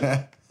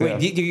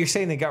 Wait, you're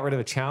saying they got rid of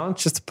a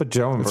challenge just to put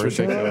Joe and Bruce?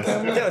 ridiculous.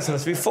 There was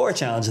supposed to be 4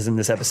 challenges in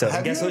this episode.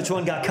 Have Guess you- which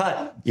one got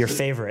cut? Your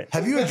favorite.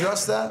 Have you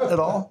addressed that at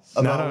all?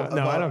 No,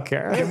 I don't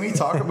care. Can we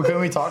talk about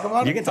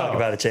it? You can talk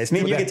about it, Chase. Me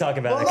and you can talk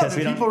about Well, it no, because do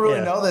we don't. people really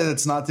yeah. know that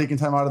it's not taking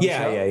time out of the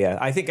show? Yeah.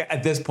 I think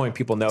at this point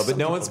people know, but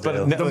no one's. But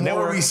do. the The more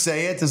network, we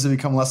say it, does it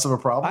become less of a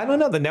problem? I don't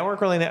know. The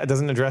network really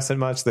doesn't address it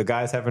much. The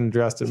guys haven't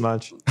addressed it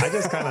much. I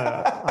just kind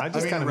of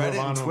Reddit move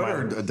on and with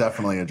Twitter my-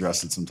 definitely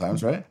address it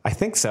sometimes, right? I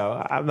think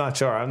so. I'm not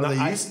sure. I'm not.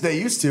 They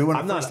used to when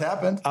I'm it not first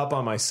happened. up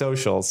on my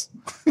socials,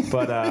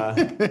 but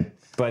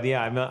but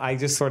yeah, I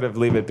just sort of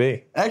leave it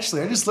be.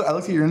 Actually, I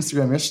looked at your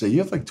Instagram yesterday. You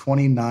have like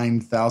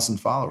 29,000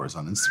 followers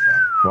on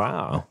Instagram.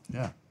 Wow.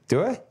 Yeah.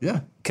 Do I?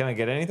 Yeah. Can I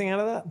get anything out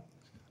of that?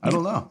 I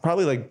don't know.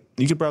 Probably like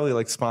you could probably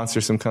like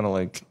sponsor some kind of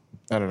like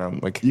I don't know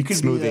like You could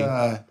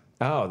smoothie. be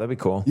Oh, that'd be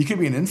cool. you could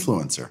be an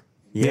influencer.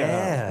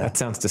 Yeah. That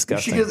sounds You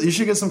disgusting.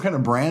 should get some kind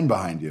of brand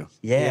behind you.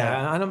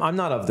 Yeah, I'm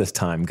not of this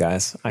time,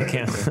 guys. I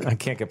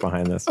can't get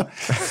behind this.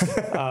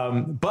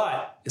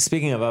 But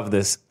speaking of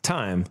this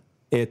time,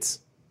 it's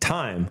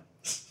time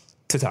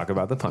to talk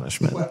about the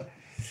punishment.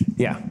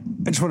 Yeah,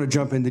 I just want to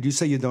jump in. Did you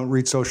say you don't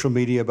read social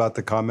media about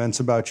the comments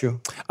about you?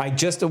 I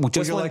just Would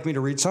you want- like me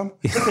to read some?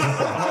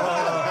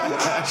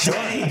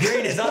 Danny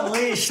Green is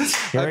unleashed.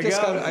 Here we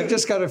go. I've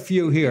just got a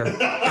few here.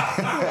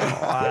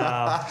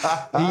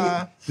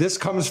 This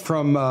comes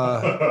from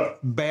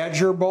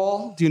Badger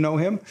Ball. Do you know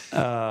him?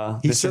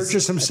 He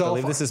searches I himself.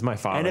 believe this is my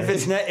father. And if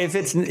it's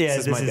this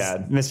is my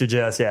dad. Mr.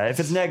 Jost. Yeah, if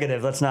it's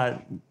negative, let's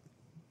not.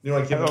 You know,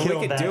 like Well,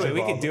 Kill we could do Badger it. We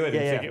Ball. could do it. Yeah,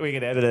 and yeah. we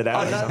could edit it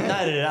out. or Not something.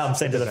 edit it out. I'm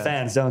saying to the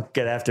fans, don't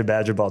get after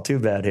Badger Ball too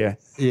bad here.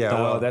 Yeah.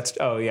 Oh, Well, that's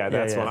yeah.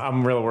 one.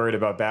 I'm real worried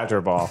about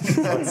Badger Ball.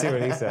 Let's see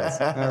what he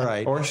says. all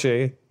right. Or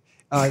she.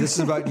 This is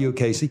about you,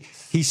 Casey.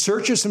 He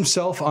searches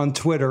himself on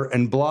Twitter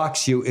and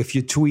blocks you if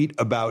you tweet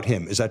about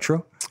him. Is that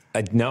true?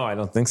 No, I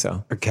don't think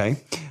so. Okay.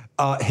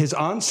 His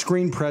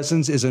on-screen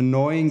presence is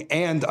annoying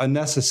and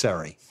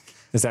unnecessary.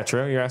 Is that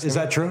true? You're asking? Is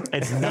that true?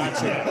 It's not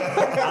true.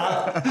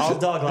 I'll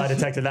dog lie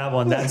detected that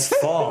one. That's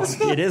false.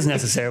 It is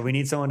necessary. We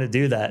need someone to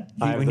do that.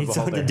 I am We the need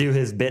someone to beholder. do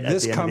his bit at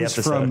This the end of the comes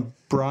episode. from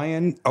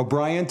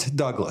Brian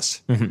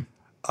Douglas.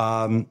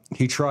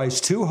 He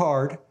tries too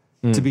hard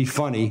to be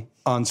funny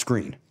on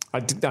screen.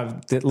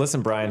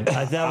 Listen, Brian.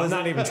 that I'm was-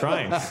 not even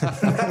trying. Honestly,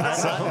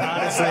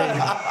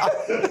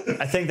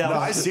 I think that No,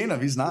 was, I've seen him.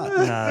 He's not.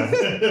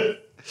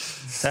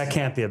 that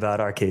can't be about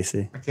our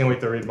Casey. I can't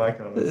wait to read my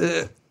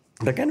comments.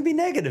 They're going to be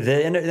negative.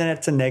 Then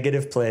it's a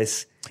negative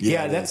place.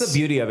 Yeah, it that's is. the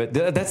beauty of it.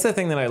 That's the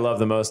thing that I love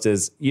the most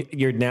is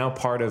you're now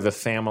part of a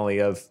family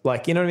of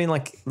like, you know what I mean?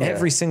 Like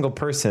every single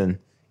person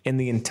in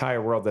the entire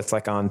world that's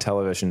like on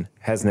television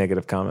has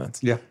negative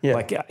comments. Yeah. Yeah.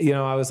 Like, you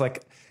know, I was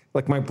like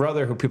my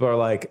brother who people are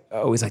like,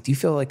 oh, he's like, do you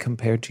feel like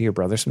compared to your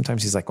brother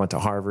sometimes? He's like, went to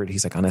Harvard.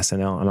 He's like on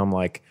SNL. And I'm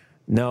like,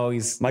 no,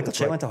 he's Michael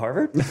Che went to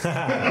Harvard? but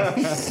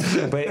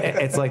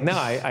it's like, no,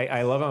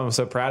 I love him. I'm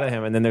so proud of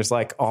him. And then there's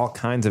like all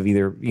kinds of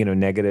either, you know,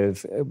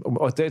 negative.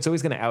 It's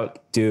always going to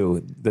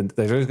outdo.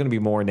 There's always going to be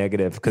more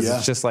negative because Yeah.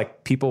 it's just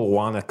like people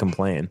want to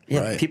complain.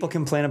 Yeah, Right. people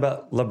complain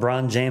about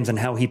LeBron James and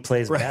how he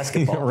plays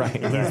basketball. Right.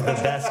 He's the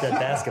best at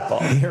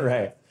basketball. You're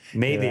right.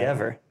 Maybe You're right.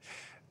 ever.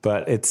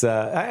 But it's,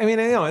 I mean,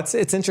 you know, it's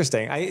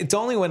interesting. It's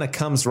only when it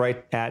comes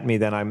right at me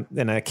that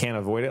I can't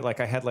avoid it. Like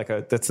I had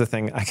that's the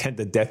thing. I had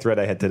the death threat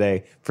I had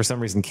today for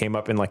some reason came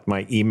up in like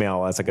my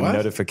email as like a What?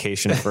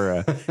 notification for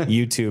a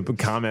YouTube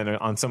comment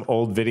on some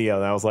old video.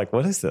 And I was like,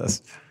 what is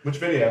this? Which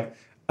video?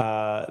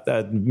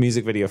 A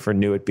music video for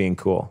Knew It Being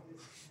Cool.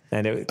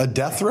 And it, A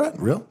death threat?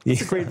 Real?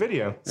 It's a great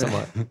video.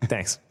 somewhat.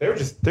 Thanks. They're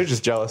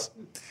just jealous.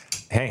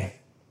 Hey.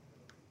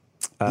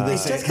 Did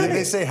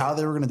they say how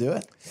they were going to do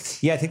it?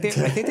 Yeah, I think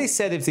they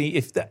said if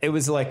it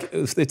was like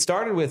if it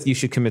started with you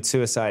should commit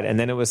suicide, and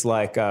then it was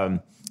like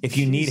if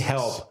you need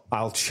help,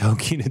 I'll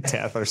choke you to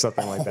death or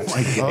something like that.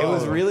 It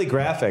was really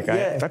graphic.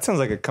 That sounds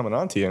like it coming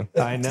on to you.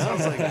 I know.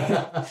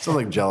 Sounds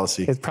like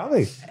jealousy. It's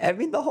probably I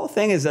mean, the whole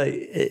thing is like,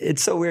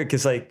 it's so weird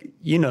because like,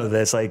 you know,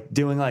 this, like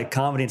doing like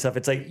comedy and stuff,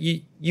 it's like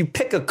you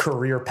pick a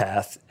career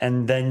path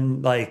and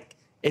then like,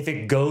 if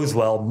it goes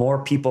well,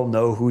 more people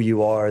know who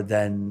you are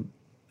than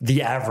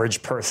the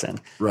average person.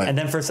 Right. And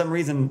then for some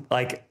reason,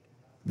 like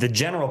the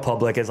general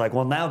public is like,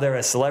 well, now they're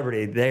a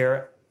celebrity.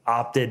 They're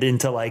opted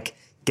into like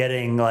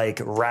getting like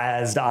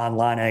razzed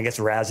online. And I guess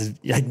razz is,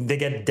 they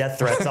get death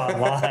threats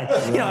online.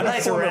 You know,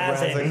 nice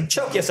razzing,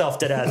 choke yourself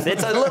to death.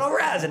 It's a little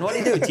razzing. What do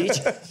you do, Teach?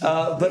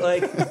 But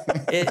like,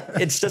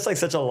 it's just like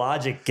such a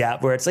logic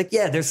gap where it's like,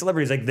 yeah, they're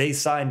celebrities. Like they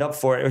signed up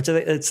for it. Which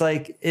it's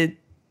like, it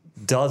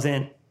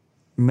doesn't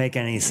make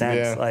any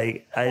sense. Yeah.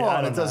 Like, I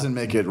Well, don't it doesn't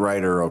make it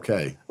right or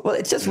okay. Well,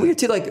 it's just weird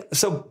too. Like,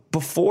 so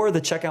before the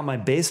Check Out My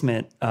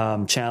Basement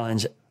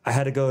challenge, I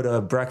had to go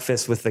to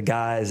breakfast with the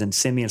guys and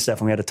Simi and stuff,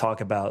 and we had to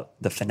talk about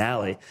the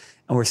finale.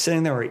 And we're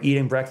sitting there, we're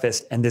eating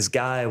breakfast, and this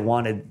guy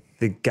wanted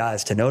the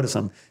guys to notice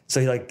him. So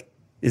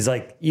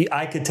he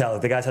I could tell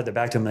the guys had their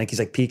back to him, like he's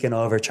like peeking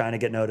over, trying to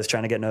get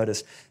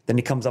noticed. Then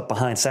he comes up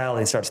behind Sally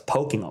and starts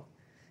poking him.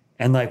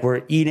 And like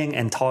we're eating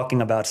and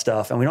talking about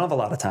stuff, and we don't have a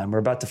lot of time. We're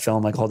about to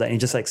film like all day, and he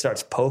just like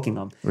starts poking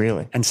him.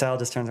 Really? And Sal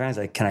just turns around, and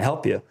he's like, "Can I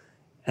help you?"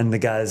 And the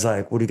guy's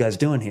like, "What are you guys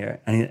doing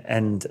here?"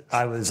 And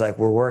I was like,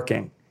 "We're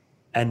working."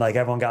 And like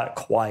everyone got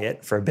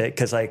quiet for a bit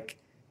because like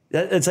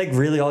it's like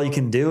really all you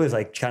can do is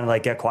like kind of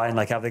like get quiet and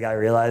like have the guy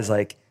realize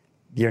like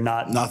you're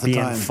not the being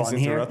time. fun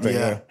He's here. interrupting,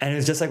 yeah. And it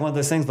was just like one of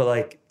those things. But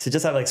like to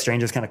just have like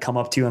strangers kind of come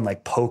up to you and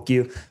like poke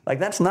you, like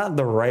that's not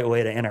the right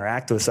way to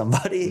interact with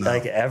somebody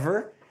like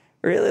ever.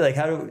 Really, like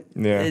how do?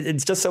 Yeah.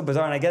 It's just so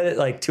bizarre, and I get it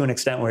like to an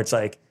extent where it's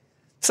like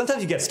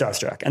sometimes you get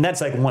starstruck, and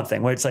that's like one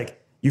thing where it's like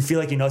you feel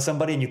like you know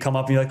somebody, and you come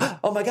up and you're like,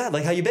 "Oh my god,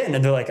 like how you been?"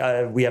 And they're like,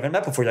 "We haven't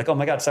met before." You're like, "Oh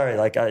my god, sorry,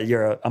 like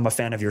I'm a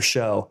fan of your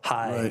show.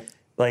 Hi." Right.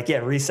 Like yeah,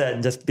 reset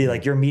and just be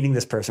like you're meeting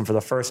this person for the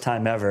first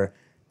time ever.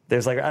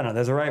 There's like I don't know,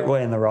 there's a right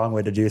way and the wrong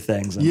way to do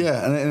things. And,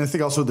 Yeah, and I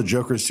think also the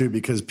Jokers too,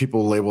 because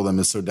people label them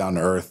as so down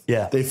to earth.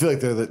 Yeah. They feel like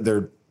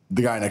they're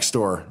the guy next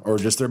door, or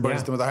just their buddies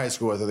Yeah. they went to high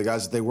school with, or the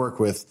guys that they work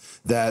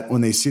with. That when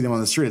they see them on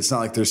the street, it's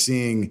not like they're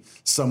seeing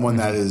someone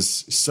that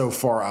is so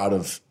far out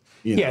of.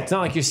 You know, Yeah, it's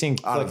not like you're seeing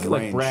out of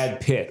like range. Brad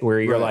Pitt,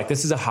 where you're Right. like,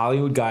 this is a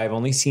Hollywood guy I've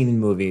only seen in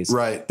movies.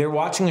 Right. They're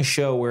watching a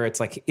show where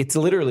it's like, it's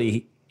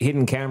literally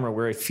hidden camera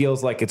where it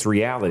feels like it's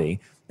reality.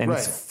 And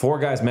it's Right. four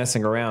guys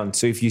messing around.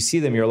 So if you see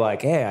them, you're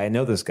like, hey, I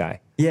know this guy.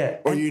 yeah,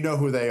 or you know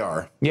who they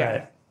are. Yeah.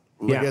 Right.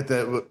 We Yeah. get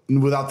that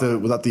without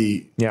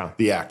the Yeah.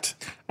 the act.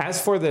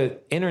 As for the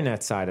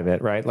internet side of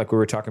it, right? Like we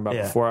were talking about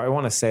Yeah. before, I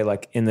want to say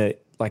like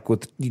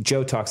with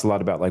Joe talks a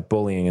lot about like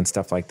bullying and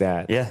stuff like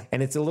that. Yeah.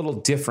 And it's a little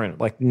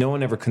different. Like no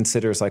one ever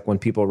considers like when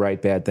people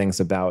write bad things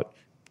about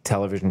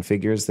television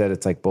figures that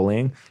it's like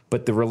bullying.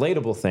 But the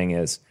relatable thing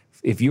is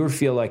if you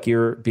feel like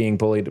you're being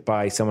bullied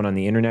by someone on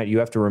the internet, you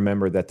have to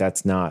remember that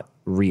that's not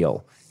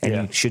real. And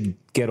Yeah. you should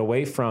get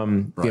away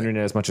from the Right.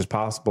 internet as much as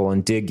possible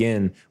and dig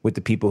in with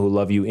the people who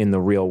love you in the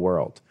real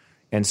world.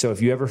 And so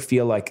if you ever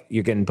feel like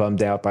you're getting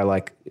bummed out by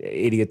like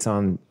idiots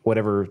on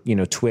whatever,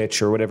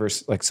 Twitch or whatever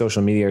like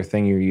social media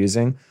thing you're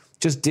using,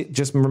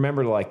 just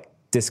remember to like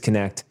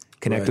disconnect,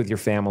 connect Right. with your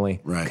family,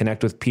 Right.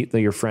 connect with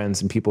your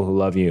friends and people who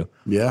love you.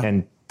 Yeah.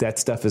 And that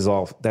stuff is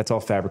that's all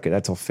fabricated.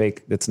 That's all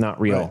fake. That's not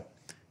real. Right.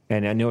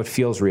 And I know it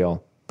feels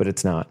real, but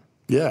it's not.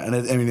 Yeah, and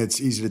it's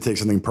easy to take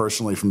something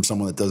personally from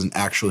someone that doesn't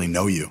actually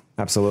know you.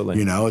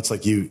 Absolutely. It's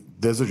like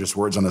those are just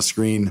words on a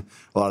screen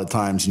a lot of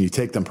times, and you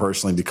take them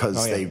personally because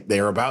Oh, yeah. they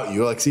are about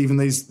you. Like see, even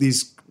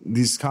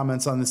these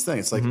comments on this thing,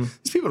 it's like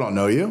these people don't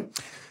know you.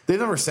 They've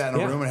never sat in a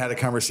Mm-hmm. Yeah. room and had a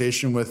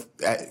conversation with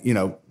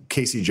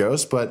Casey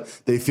Jost,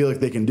 but they feel like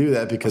they can do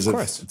that because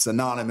it's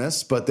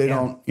anonymous. But they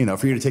don't.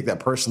 For you to take that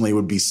personally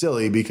would be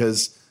silly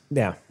because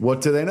Yeah.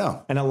 what do they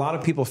know? And a lot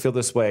of people feel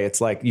this way. It's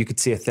like you could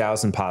see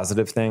 1,000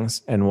 positive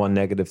things and one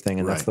negative thing,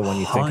 and that's Right. the one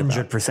you think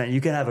about.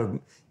 100%.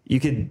 You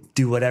could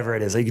do whatever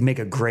it is. Like you can make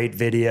a great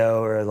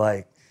video or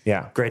like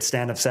Yeah. great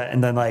stand-up set,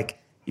 and then like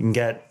you can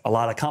get a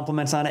lot of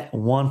compliments on it.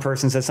 One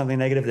person says something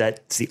negative,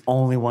 that's the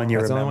only one you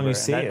That's the remember. only one you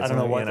see. I It's don't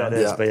know only, what you know, that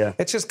is, yeah. but yeah.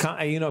 It's just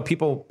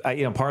people.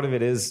 Part of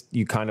it is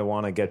you kind of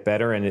want to get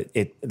better, and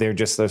they're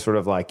sort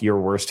of like your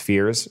worst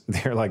fears.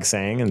 They're like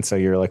saying, and so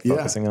you're like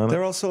focusing on it.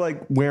 They're also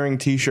like wearing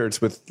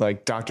T-shirts with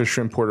like Dr.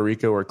 Shrimp Puerto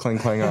Rico or Cling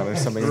Clang on or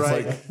something. It's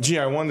Right. like, gee,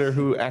 I wonder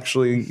who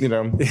actually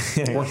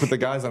worked with the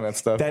guys on that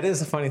stuff. That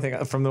is a funny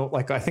thing. From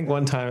I think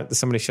one time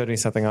somebody showed me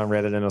something on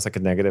Reddit, and it was like a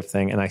negative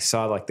thing, and I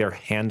saw like their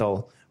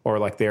handle. Or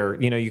like you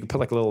can put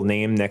like a little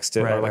name next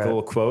to it, or like a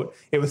little quote.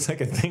 It was like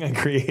a thing I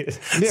created.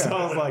 Yeah. So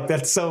I was like,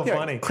 that's so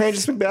funny. Crayon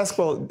Just Make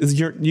Basketball is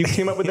you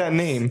came up with that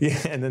name. Yeah,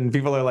 and then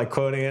people are like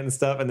quoting it and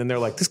stuff, and then they're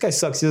like, "This guy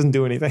sucks. He doesn't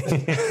do anything."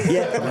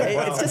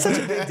 Yeah, it's just such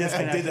a big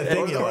disconnect.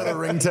 Or the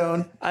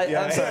ringtone.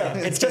 I'm sorry.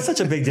 It's just such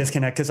a big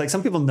disconnect because like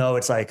some people know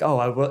it's like, oh,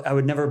 I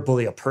would never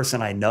bully a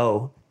person I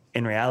know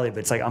in reality, but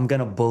it's like I'm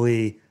gonna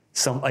bully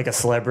like a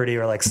celebrity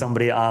or like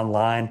somebody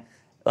online,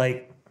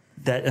 like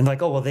that, and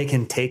like, oh well, they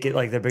can take it,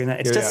 like they're bringing that.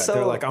 It's just so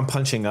they're like, I'm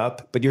punching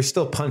up, but you're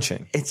still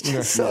punching. it's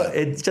just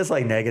it's just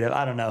like negative.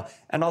 I don't know.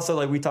 And also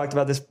like we talked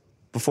about this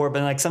before,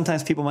 but like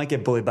sometimes people might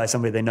get bullied by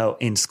somebody they know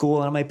in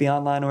school and it might be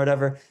online or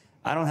whatever.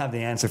 I don't have the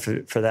answer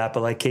for that,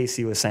 but like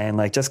Casey was saying,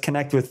 like just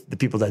connect with the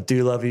people that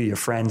do love you, your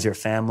friends, your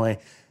family.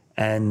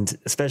 And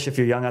especially if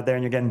you're young out there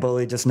and you're getting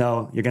bullied, just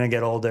know you're going to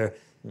get older.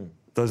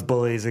 Those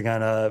bullies are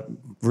going to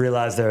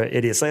realize they're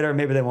idiots later.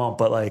 Maybe they won't,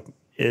 but like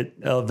it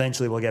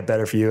eventually will get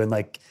better for you, and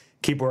like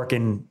keep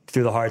working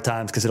through the hard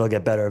times because it'll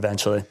get better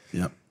eventually.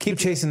 Yep. Keep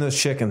chasing those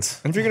chickens.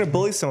 And if you're gonna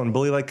bully someone,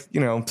 bully like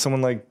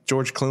someone like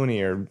George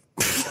Clooney or.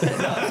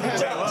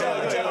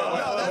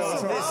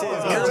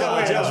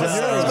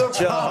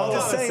 I'm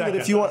just saying that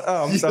if you want,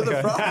 I'm sorry.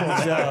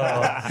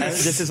 Joe,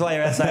 this is why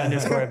you're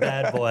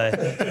SI_bad boy.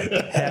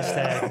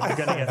 Hashtag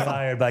you're gonna get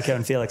fired by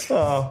Kevin Felix.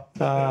 But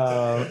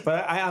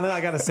I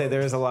got to say,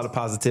 there is a lot of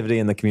positivity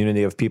in the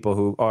community of people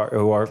who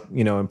are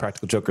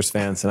Impractical Jokers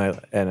fans,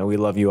 and we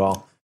love you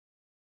all.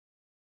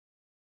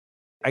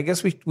 I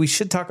guess we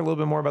should talk a little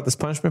bit more about this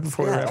punishment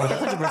before we wrap it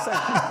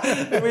up.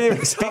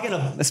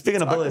 100%.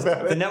 Speaking of bullies,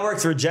 the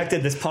networks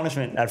rejected this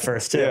punishment at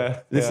first too.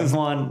 Yeah, this is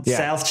one. Yeah.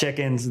 Sal's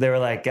Chickens. They were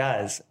like,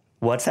 guys,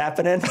 what's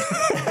happening?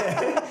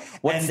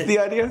 What's the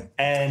idea?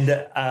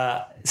 And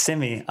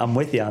Simi, I'm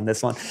with you on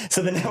this one.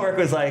 So the network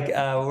was like,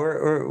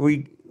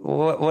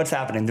 what's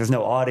happening? There's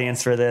no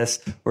audience for this.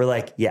 We're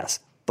like, yes,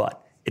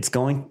 but it's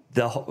going.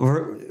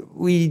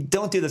 We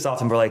don't do this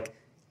often. We're like,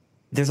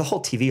 there's a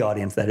whole TV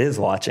audience that is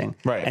watching.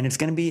 Right. And it's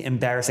going to be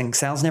embarrassing.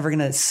 Sal's never going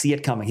to see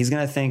it coming. He's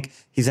going to think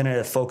he's in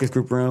a focus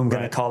group room,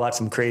 going to call out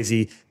some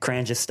crazy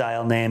Cranges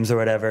style names or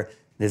whatever.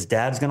 His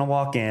dad's going to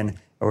walk in, and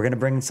we're going to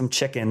bring in some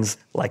chickens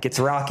like it's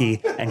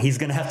Rocky, and he's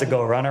going to have to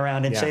go run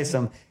around and chase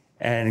them.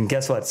 And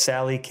guess what?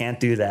 Sally can't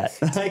do that.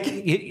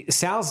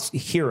 Sal's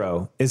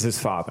hero is his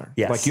father.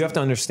 Yes. Like, you have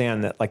to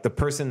understand that, like, the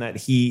person that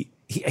he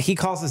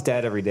calls his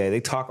dad every day.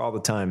 They talk all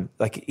the time.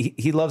 Like,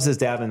 he loves his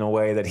dad in a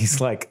way that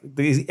he's like,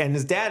 and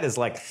his dad is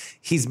like,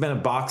 he's been a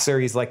boxer.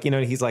 He's like,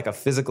 he's like a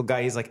physical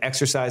guy. He's like,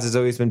 exercise has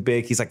always been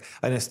big. He's like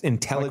an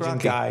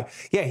intelligent guy.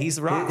 Yeah, he's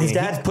Rocky. His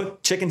dad's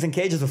put chickens in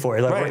cages before.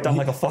 He worked on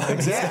like a farm.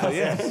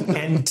 Yeah.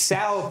 And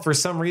Sal, for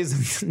some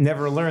reason,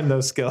 never learned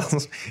those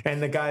skills.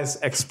 And the guys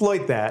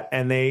exploit that,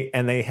 and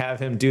they have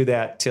him do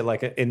that to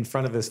like in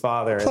front of his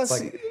father. Plus,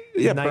 it's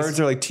like, nice. Birds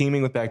are like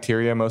teaming with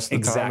bacteria most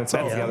of the time.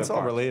 Exactly. It's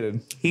all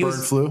related.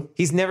 Bird flu.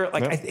 He's never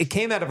it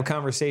came out of a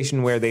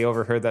conversation where they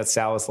overheard that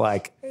Sal was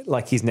like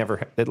he's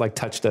never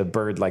touched a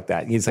bird like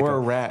that. He's like or a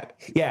rat.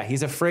 Yeah,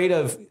 he's afraid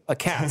of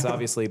cats,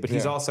 obviously, but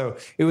he's also.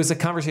 It was a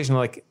conversation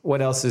like,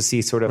 what else is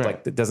he sort of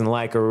like that doesn't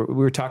like? Or we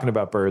were talking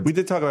about birds. We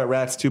did talk about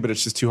rats too, but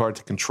it's just too hard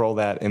to control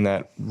that in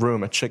that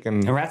room. A chicken.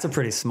 And rats are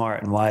pretty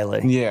smart and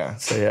wily. Yeah.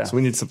 So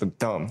we need something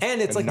dumb.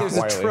 And it's like not there's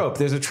wily. a trope.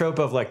 There's a trope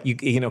of like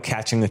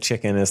catching the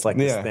chicken is like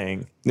this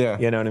thing. Yeah.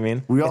 You know what I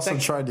mean? We also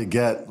tried to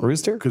get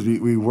Rooster because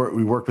we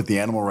work with the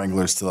animal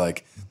wranglers to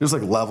like. There's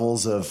like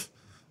levels of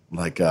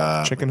like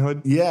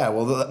chickenhood. Yeah,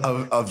 well,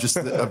 of just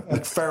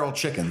like feral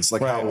chickens.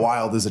 Like how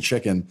wild is a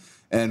chicken?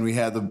 And we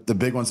had the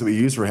big ones that we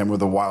used for him were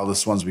the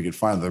wildest ones we could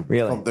find.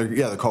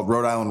 They're called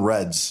Rhode Island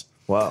Reds.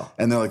 Wow.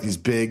 And they're like these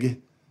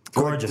big,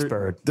 gorgeous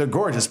bird. They're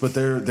gorgeous, but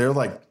they're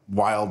like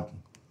wild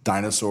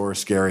dinosaur,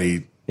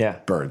 scary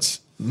birds.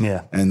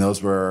 Yeah. And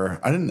those were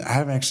I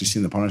haven't actually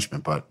seen the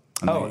punishment, but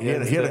he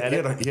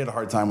had a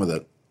hard time with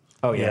it.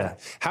 Oh yeah.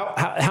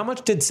 How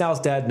much did Sal's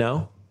dad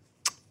know?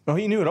 Oh,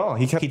 he knew it all.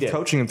 He kept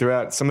coaching him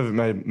throughout. Some of it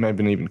might have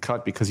been even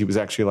cut because he was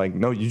actually like,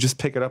 no, you just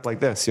pick it up like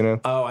this,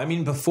 Oh, I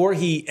mean, before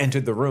he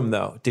entered the room,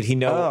 though, did he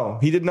know? Oh,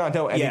 he did not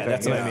know anything. Yeah,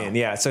 that's what I mean.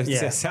 Yeah, so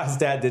Sal's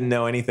dad didn't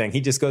know anything. He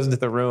just goes into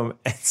the room.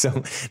 And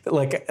so,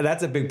 like,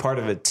 that's a big part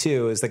of it,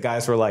 too, is the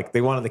guys were like,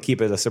 they wanted to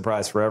keep it a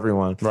surprise for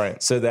everyone.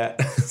 Right. So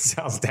that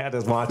Sal's dad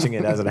is watching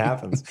it as it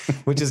happens,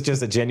 which is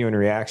just a genuine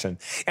reaction.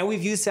 And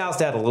we've used Sal's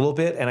dad a little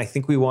bit, and I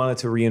think we wanted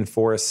to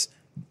reinforce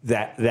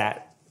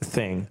that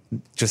thing,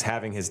 just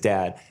having his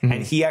dad. Mm-hmm.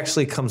 And he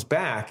actually comes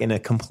back in a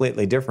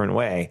completely different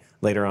way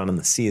later on in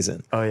the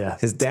season. Oh yeah,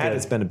 his dad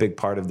has been a big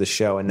part of the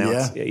show, and now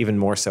it's even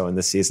more so in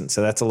this season.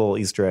 So that's a little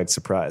Easter egg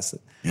surprise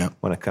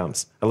when it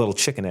comes, a little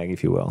chicken egg,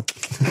 if you will.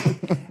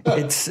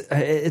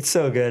 It's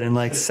so good. And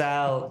like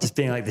Sal just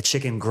being like, the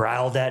chicken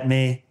growled at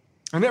me.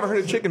 I never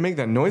heard a chicken make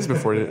that noise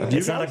before.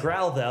 It's not a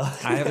growl though.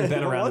 I haven't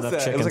been around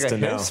enough chickens it was like to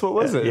know. Hiss? What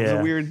was it? It was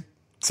a weird.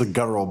 It's a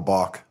guttural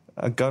balk.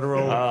 A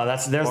guttural. Oh,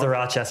 there's the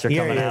Rochester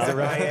coming out.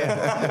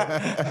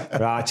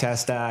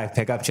 Rochester, I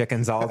pick up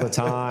chickens all the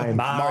time.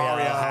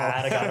 Mario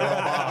had a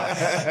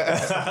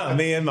guttural balk.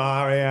 Me and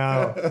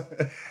Mario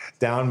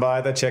down by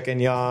the chicken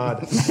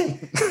yard.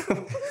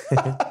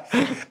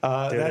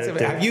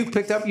 You've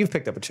picked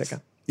up a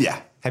chicken? Yeah.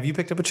 Have you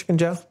picked up a chicken,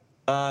 Joe?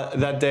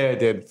 That day I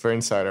did for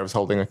Insider. I was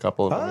holding a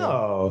couple of them.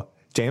 Oh,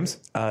 James?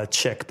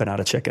 Chick, but not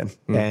a chicken.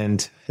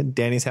 And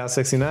Danny's House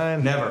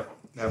 69? Never.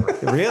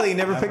 Really? You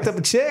never picked up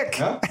a chick?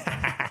 No.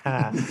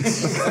 I'm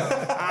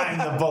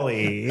the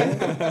bully. I'm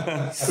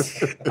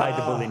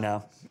the bully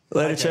now.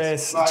 Later,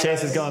 Chase. Bye, Chase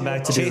guys. is going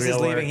back to Chase do real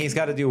is leaving. work. He's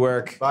got to do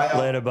work. Bye, Al.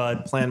 Later,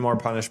 bud. Plan more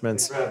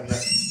punishments.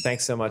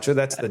 Thanks so much. Oh,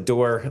 that's the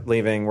door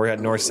leaving. We're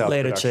at North South.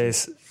 Later, Production.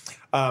 Chase.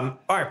 All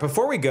right,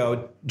 before we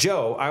go,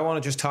 Joe, I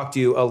want to just talk to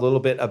you a little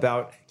bit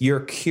about your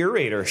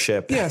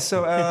curatorship. Yeah,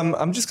 so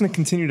I'm just going to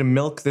continue to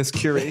milk this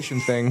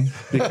curation thing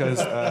because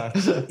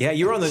yeah,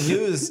 you were on the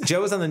news.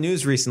 Joe was on the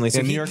news recently.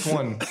 So New York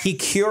One. He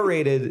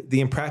curated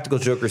the Impractical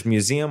Jokers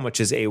Museum,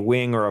 which is a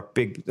wing or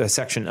a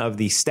section of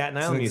the Staten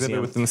Island an exhibit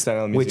Museum, within the Staten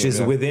Island which Museum, is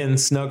yeah. within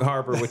Snug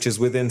Harbor, which is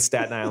within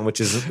Staten Island,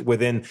 which is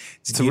within.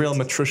 It's a real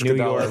Matryoshka New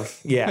doll. York.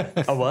 Yeah.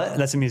 A what?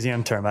 That's a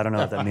museum term. I don't know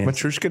what that means.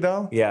 Matryoshka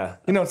doll? Yeah.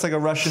 You know, it's like a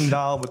Russian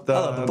doll with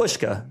the...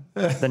 Babushka.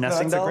 The No,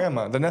 nesting that's a doll?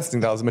 grandma. The nesting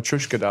doll is a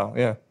Matryoshka doll,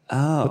 yeah.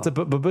 What's a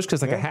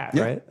babushka's like a hat,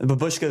 right?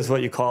 Babushka is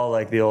what you call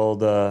like the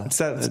old... It's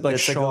that, like,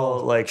 it's a shawl.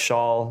 little, like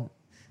shawl.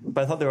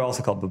 But I thought they were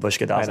also called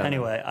babushka dolls.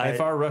 Anyway, if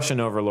our Russian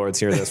overlords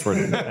hear this, we're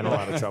in a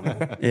lot of trouble.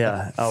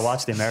 yeah,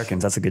 watch The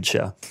Americans. That's a good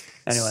show.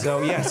 Anyway,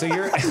 So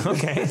you're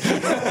okay.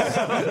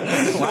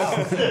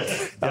 Wow.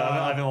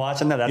 I've been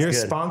watching that. That's You're a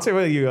good. sponsor?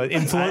 What are you, an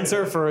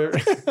influencer for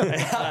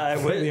I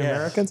would, the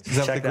Americans? Is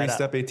that Check the that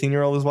greased out. up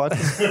 18-year-old was watching?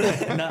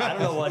 No, I don't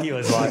know what he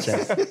was watching.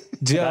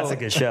 Joe, That's a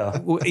good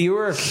show. You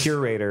were a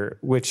curator,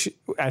 which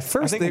at I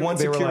first think once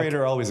they a were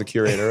curator, always a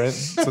curator, right?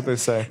 That's what they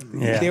say.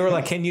 Yeah. They were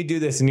like, "Can you do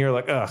this?" And you're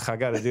like, "Ugh, I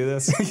got to do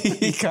this."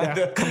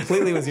 That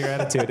completely was your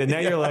attitude, and now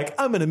you're like,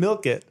 "I'm going to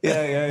milk it."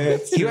 Yeah.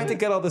 You had to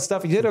get all this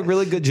stuff. You did a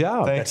really good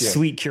job. Thank you.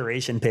 Sweet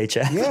curation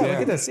paycheck. Yeah,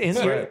 look at this.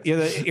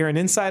 You're an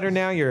insider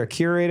now. You're a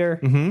curator.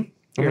 I'm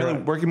really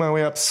working my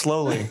way up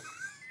slowly.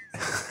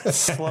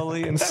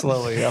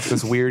 slowly up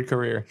this weird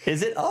career.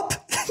 Is it up?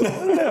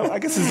 No, I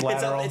guess it's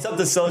lateral. It's up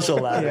the social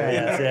ladder.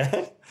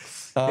 Yeah.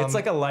 It's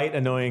like a light,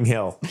 annoying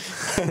hill.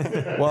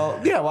 Well,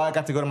 I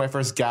got to go to my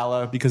first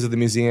gala because of the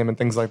museum and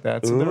things like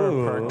that. So there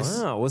were perks.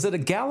 Oh, was it a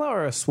gala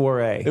or a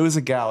soiree? It was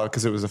a gala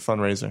because it was a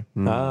fundraiser.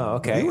 Oh,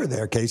 okay. You were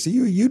there, Casey.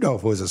 You know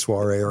if it was a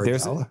soiree or a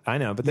There's, gala. I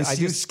know, but You, I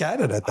you just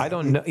scattered at that. I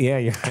don't know. Yeah,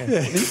 you're right.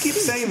 You keep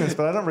saying this,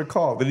 but I don't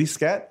recall. Did he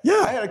scat?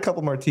 Yeah. I had a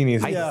couple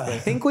martinis. I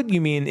think what you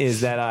mean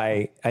is that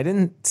I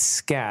didn't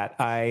scat.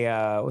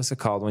 What's it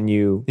called when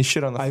you? He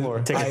shit on the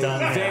floor. Take it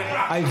down.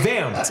 I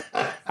vamped.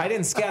 I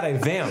didn't scat. I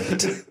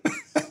vamped.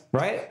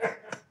 Right?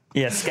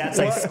 Yeah, scats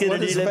like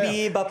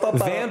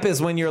Vamp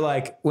is when you're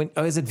like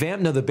is it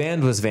vamp? No, the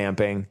band was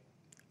vamping.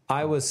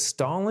 I was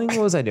stalling. What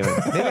was I doing?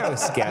 Maybe I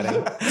was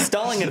scatting.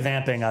 Stalling and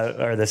vamping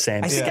are the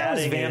same. I think I was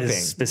Scatting vamping.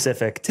 is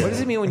specific to. What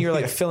does it mean when you're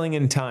like filling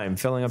up time,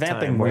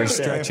 Vamping where you're works.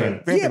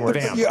 stretching? Yeah, but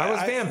Vamp. you- I was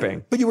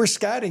vamping. But you were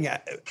scatting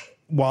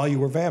while you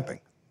were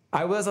vamping.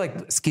 I was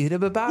like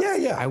skeeted about.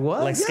 Yeah. I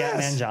was Like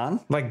Yes. Scatman John?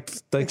 like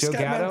Joe Scatman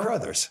Gatto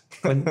Crothers.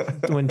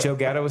 when Joe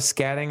Gatto was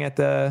scatting at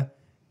the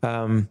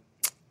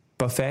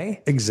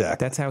buffet.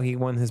 Exactly. That's how he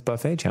won his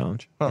buffet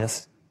challenge.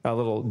 Yes. A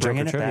little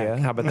Bringing Joker it trivia. back.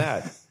 How about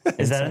that?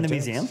 Is that in the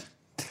museum?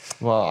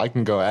 Well, I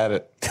can go at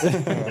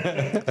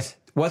it.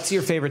 What's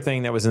your favorite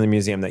thing that was in the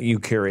museum that you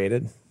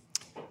curated?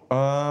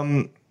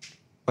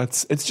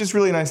 It's just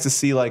really nice to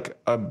see like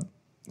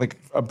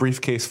a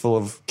briefcase full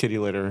of kitty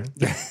litter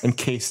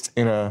encased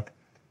in a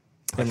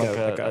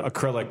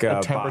acrylic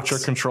temperature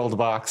box. controlled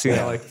box. You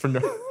know, like for no.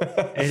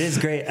 It is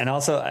great. And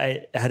also,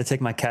 I had to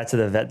take my cat to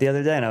the vet the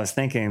other day, and I was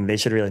thinking they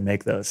should really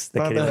make those. The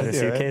Not kitty bad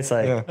litter idea,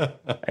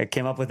 suitcase. I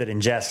came up with it in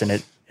jest, and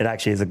it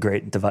actually is a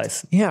great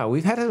device. Yeah,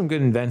 we've had some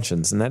good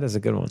inventions, and that is a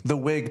good one. The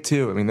wig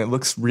too. I mean, it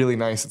looks really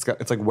nice.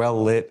 It's like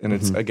well lit, and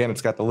it's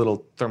got the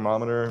little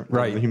thermometer,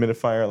 Right. the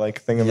humidifier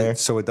like thing in there.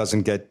 So it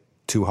doesn't get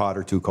too hot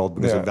or too cold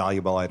because Yeah. a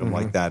valuable item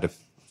like that, if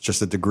just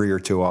a degree or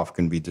two off,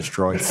 can be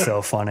destroyed.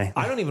 So funny.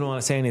 I don't even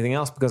want to say anything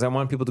else because I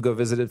want people to go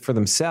visit it for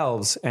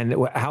themselves. And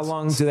how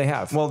long do they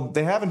have? Well,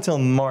 they have until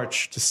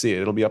March to see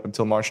it. It'll be up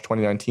until March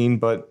 2019,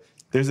 but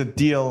there's a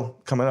deal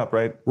coming up,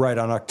 right? Right,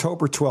 on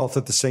October 12th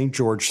at the St.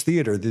 George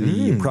Theater,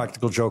 the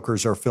Practical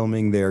Jokers are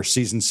filming their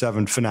season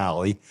 7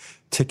 finale.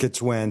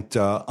 Tickets went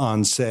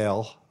on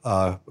sale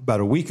about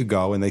a week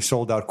ago, and they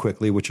sold out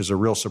quickly, which is a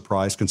real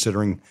surprise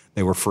considering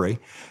they were free.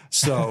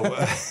 So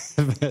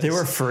They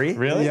were free?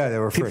 Really? yeah, they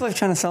were free. People are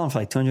trying to sell them for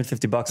like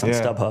 $250 on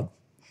Yeah. StubHub.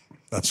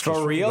 That's For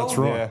just- real? That's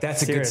right. Yeah.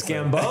 That's a Seriously.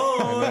 good scam.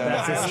 Boom.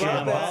 That's a I love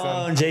scam. that.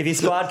 Oh, JV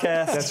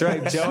Squadcast. That's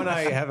right. Joe and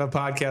I have a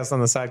podcast on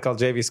the side called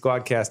JV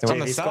Squadcast.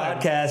 And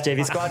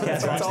JV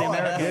Squadcast. Watch the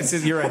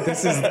Americans. You're right.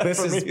 This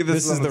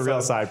is the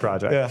real side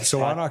project. Yeah.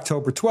 So on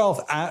October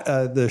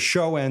 12th, the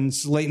show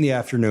ends late in the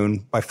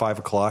afternoon by 5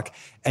 o'clock.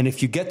 And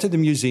if you get to the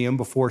museum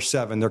before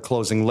 7, they're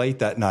closing late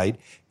that night.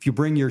 If you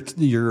bring your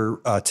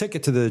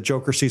ticket to the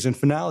Joker season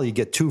finale, you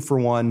get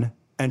 2-for-1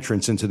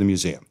 entrance into the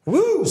museum.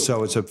 Woo!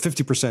 So it's a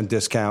 50%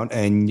 discount,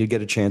 and you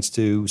get a chance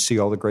to see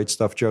all the great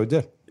stuff Joe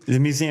did. The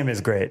museum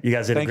is great. You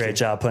guys did Thank a great you.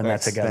 job putting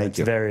Thanks. that together. Thank It's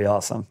you. very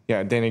awesome.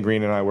 Yeah, Danny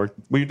Green and I worked.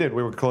 We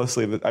worked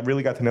closely. I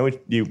really got to know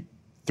you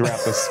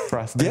throughout this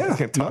process. Yeah,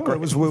 no, it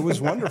was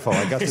wonderful.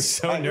 I got to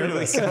So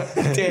nervous.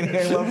 Danny,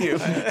 I love you.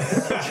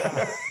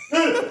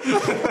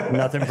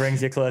 Nothing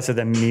brings you closer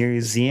than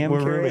museum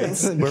We're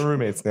curious. roommates. We're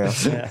roommates now.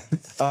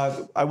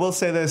 Yeah. I will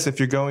say this: if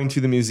you're going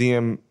to the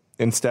museum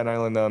in Staten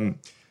Island,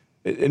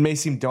 it may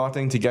seem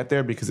daunting to get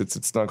there because it's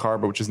at Snug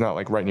Harbor, which is not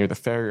like right near the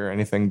ferry or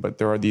anything. But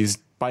there are these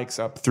bikes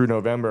up through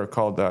November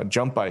called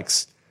jump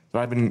bikes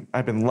that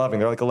I've been loving.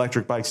 They're like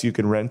electric bikes you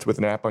can rent with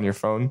an app on your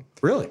phone.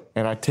 Really?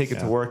 And I take it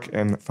to work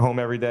and home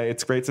every day.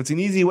 It's great. So it's an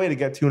easy way to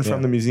get to and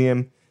from the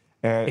museum.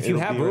 And If you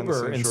it'll have be in the Uber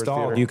South Shore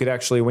installed, Theater. you could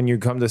actually, when you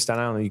come to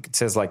Staten Island, it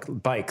says like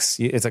bikes.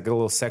 It's like a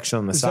little section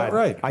on the Is side. that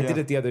right? I did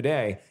it the other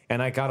day,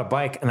 and I got a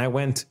bike, and I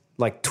went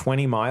like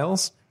 20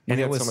 miles. And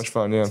We it had was so much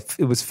fun, yeah.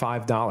 It was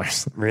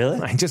 $5. Really?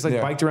 I just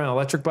biked around an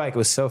electric bike. It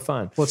was so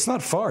fun. Well, it's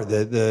not far.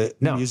 The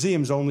No.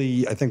 museum's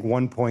only, I think,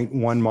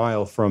 1.1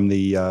 mile from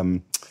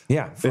the.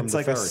 Yeah, It's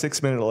like a ferry.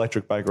 6-minute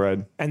electric bike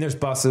ride. and there's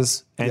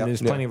buses, and Yeah.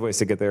 there's plenty of ways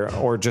to get there,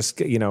 or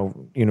just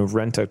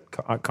rent a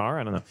car.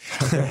 I don't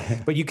know,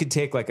 but you could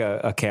take like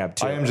a cab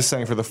too. I am just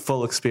saying for the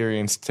full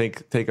experience,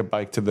 take a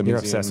bike to the You're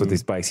museum. obsessed with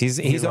these bikes. He's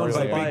owned loves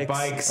by the big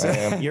bikes.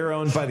 bikes. You're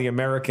owned by the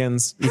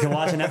Americans. You can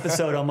watch an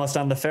episode almost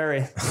on the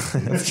ferry.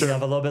 If you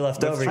have a little bit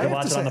left over, you I can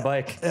have watch to it on say, the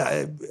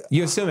bike.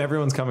 You assume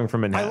everyone's coming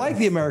from I Manhattan. like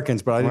the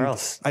Americans, but Where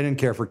else? I didn't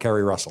care for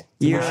Kerry Russell.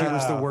 She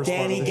was the worst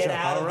Danny, part of the get show.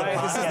 out of the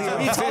Right, this is podcast. the What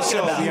are you talking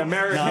official, about? the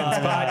Americans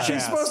podcast.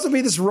 She's supposed to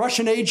be this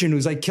Russian agent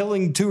who's like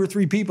killing 2 or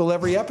 3 people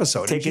every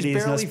episode. Take and it she's easy,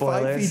 no barely 5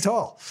 spoilers. feet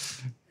tall.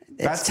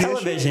 It's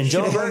television.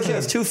 Joe Bergio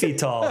is 2 feet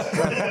tall.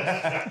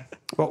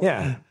 Well,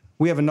 Yeah.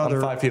 we have I'm another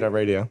 5 feet on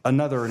radio.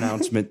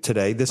 announcement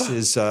today. This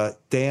is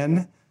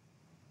Dan.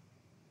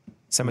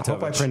 I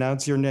hope I Semitovich.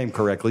 pronounce your name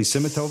correctly,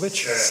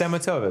 Simitovich,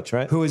 Semitovich,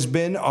 right? who has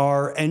been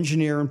our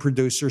engineer and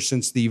producer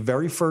since the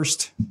very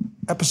first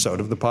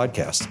episode of the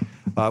podcast.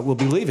 Will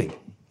be leaving.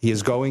 He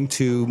is going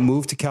to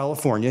move to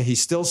California. He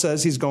still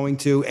says he's going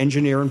to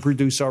engineer and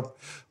produce our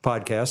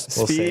podcast.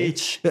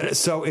 Speech.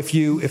 So if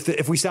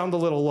we sound a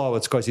little low,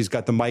 it's because he's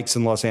got the mics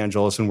in Los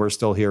Angeles and we're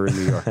still here in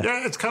New York.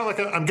 Yeah, it's kind of like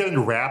I'm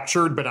getting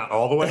raptured, but not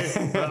all the way.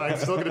 But I'm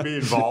still going to be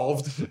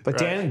involved. But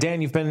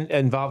Dan, you've been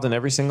involved in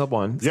every single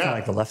one. yeah,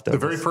 like The Leftovers.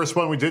 The very first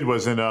one we did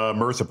was in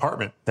Murr's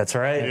apartment. That's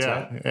right.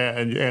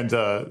 And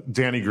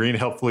Danny Green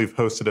helpfully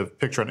posted a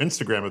picture on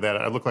Instagram of that.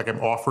 I look like I'm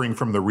offering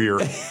from the rear.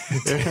 How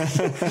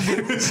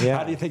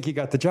do you think he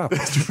got the job?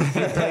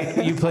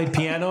 You played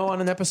piano on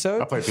an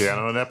episode? I play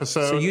piano in an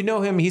episode. So you know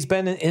him. He's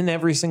been in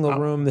every single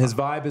room. His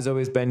vibe has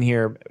always been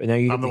here. Now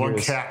you get I'm the to hear one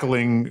his-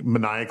 cackling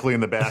maniacally in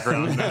the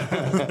background.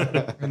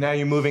 And now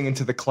you're moving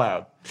into the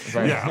cloud.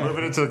 Right? Yeah, I'm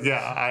moving into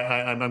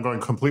I'm going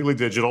completely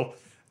digital.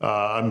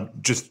 I'm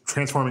just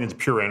transforming into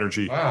pure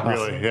energy.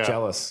 Really, yeah.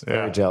 Jealous. Yeah.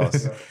 Very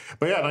jealous.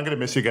 But yeah, I'm going to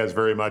miss you guys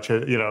very much.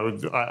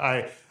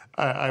 I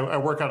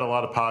work on a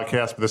lot of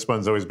podcasts, but this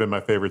one's always been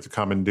my favorite to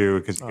come and do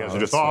because you guys are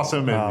just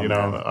awesome, and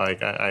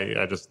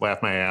I just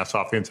laugh my ass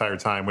off the entire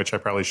time, which I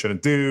probably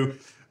shouldn't do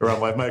around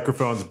live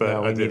microphones, but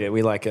No, I we do. need it.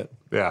 We like it.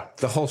 Yeah.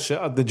 The whole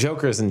show, the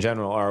jokers in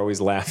general are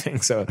always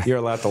laughing, so you're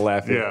allowed to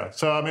laugh. Yeah,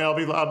 so I mean,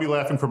 I'll be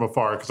laughing from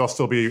afar because I'll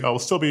still be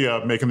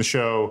making the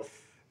show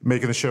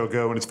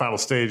go in its final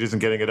stages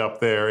and getting it up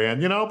there,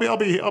 and I'll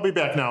be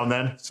back now and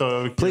then.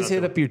 So Please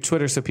hit up your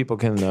Twitter so people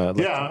can.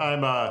 Yeah,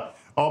 I'm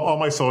all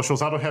my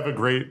socials. I don't have a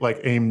great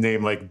AIM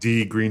name like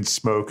D Green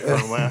Smoke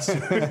from last.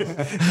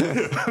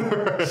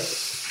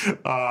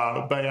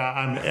 But yeah,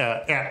 I'm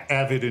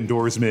Avid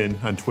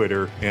Indoorsman on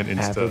Twitter and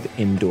Insta.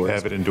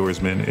 Avid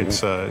Indoorsman.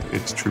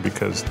 It's true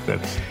because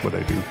that's what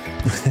I do.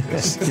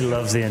 He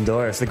loves the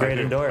indoors, the great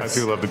I indoors.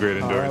 do love the great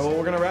indoors. All right, well,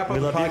 we're going to wrap up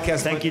the love you.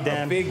 podcast. Thank with you,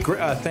 Dan. A big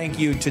thank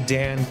you to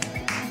Dan.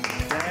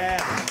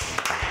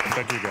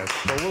 Thank you guys.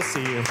 But we'll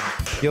see you.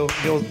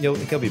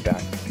 He'll be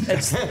back.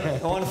 I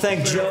want to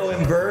thank Joe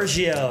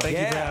Imbergio. Thank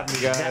you for having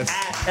me, guys.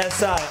 At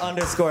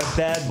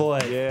SI_bad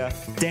boy. Yeah.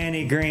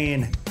 Danny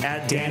Green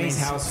at Danny's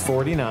House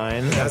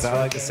 49, as I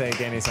like to say,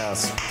 Danny's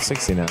House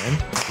 69.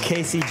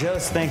 Casey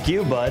Jost, thank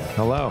you, bud.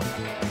 Hello.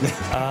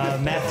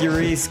 Matthew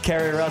Reese,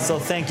 Kerry Russell,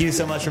 thank you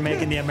so much for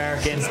making the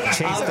Americans.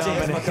 Chase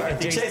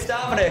Dominic. Chase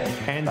Dominic.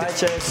 And Bye,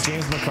 Chase.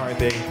 James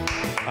McCarthy.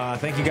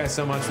 Thank you guys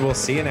so much. We'll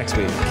see you next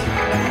week.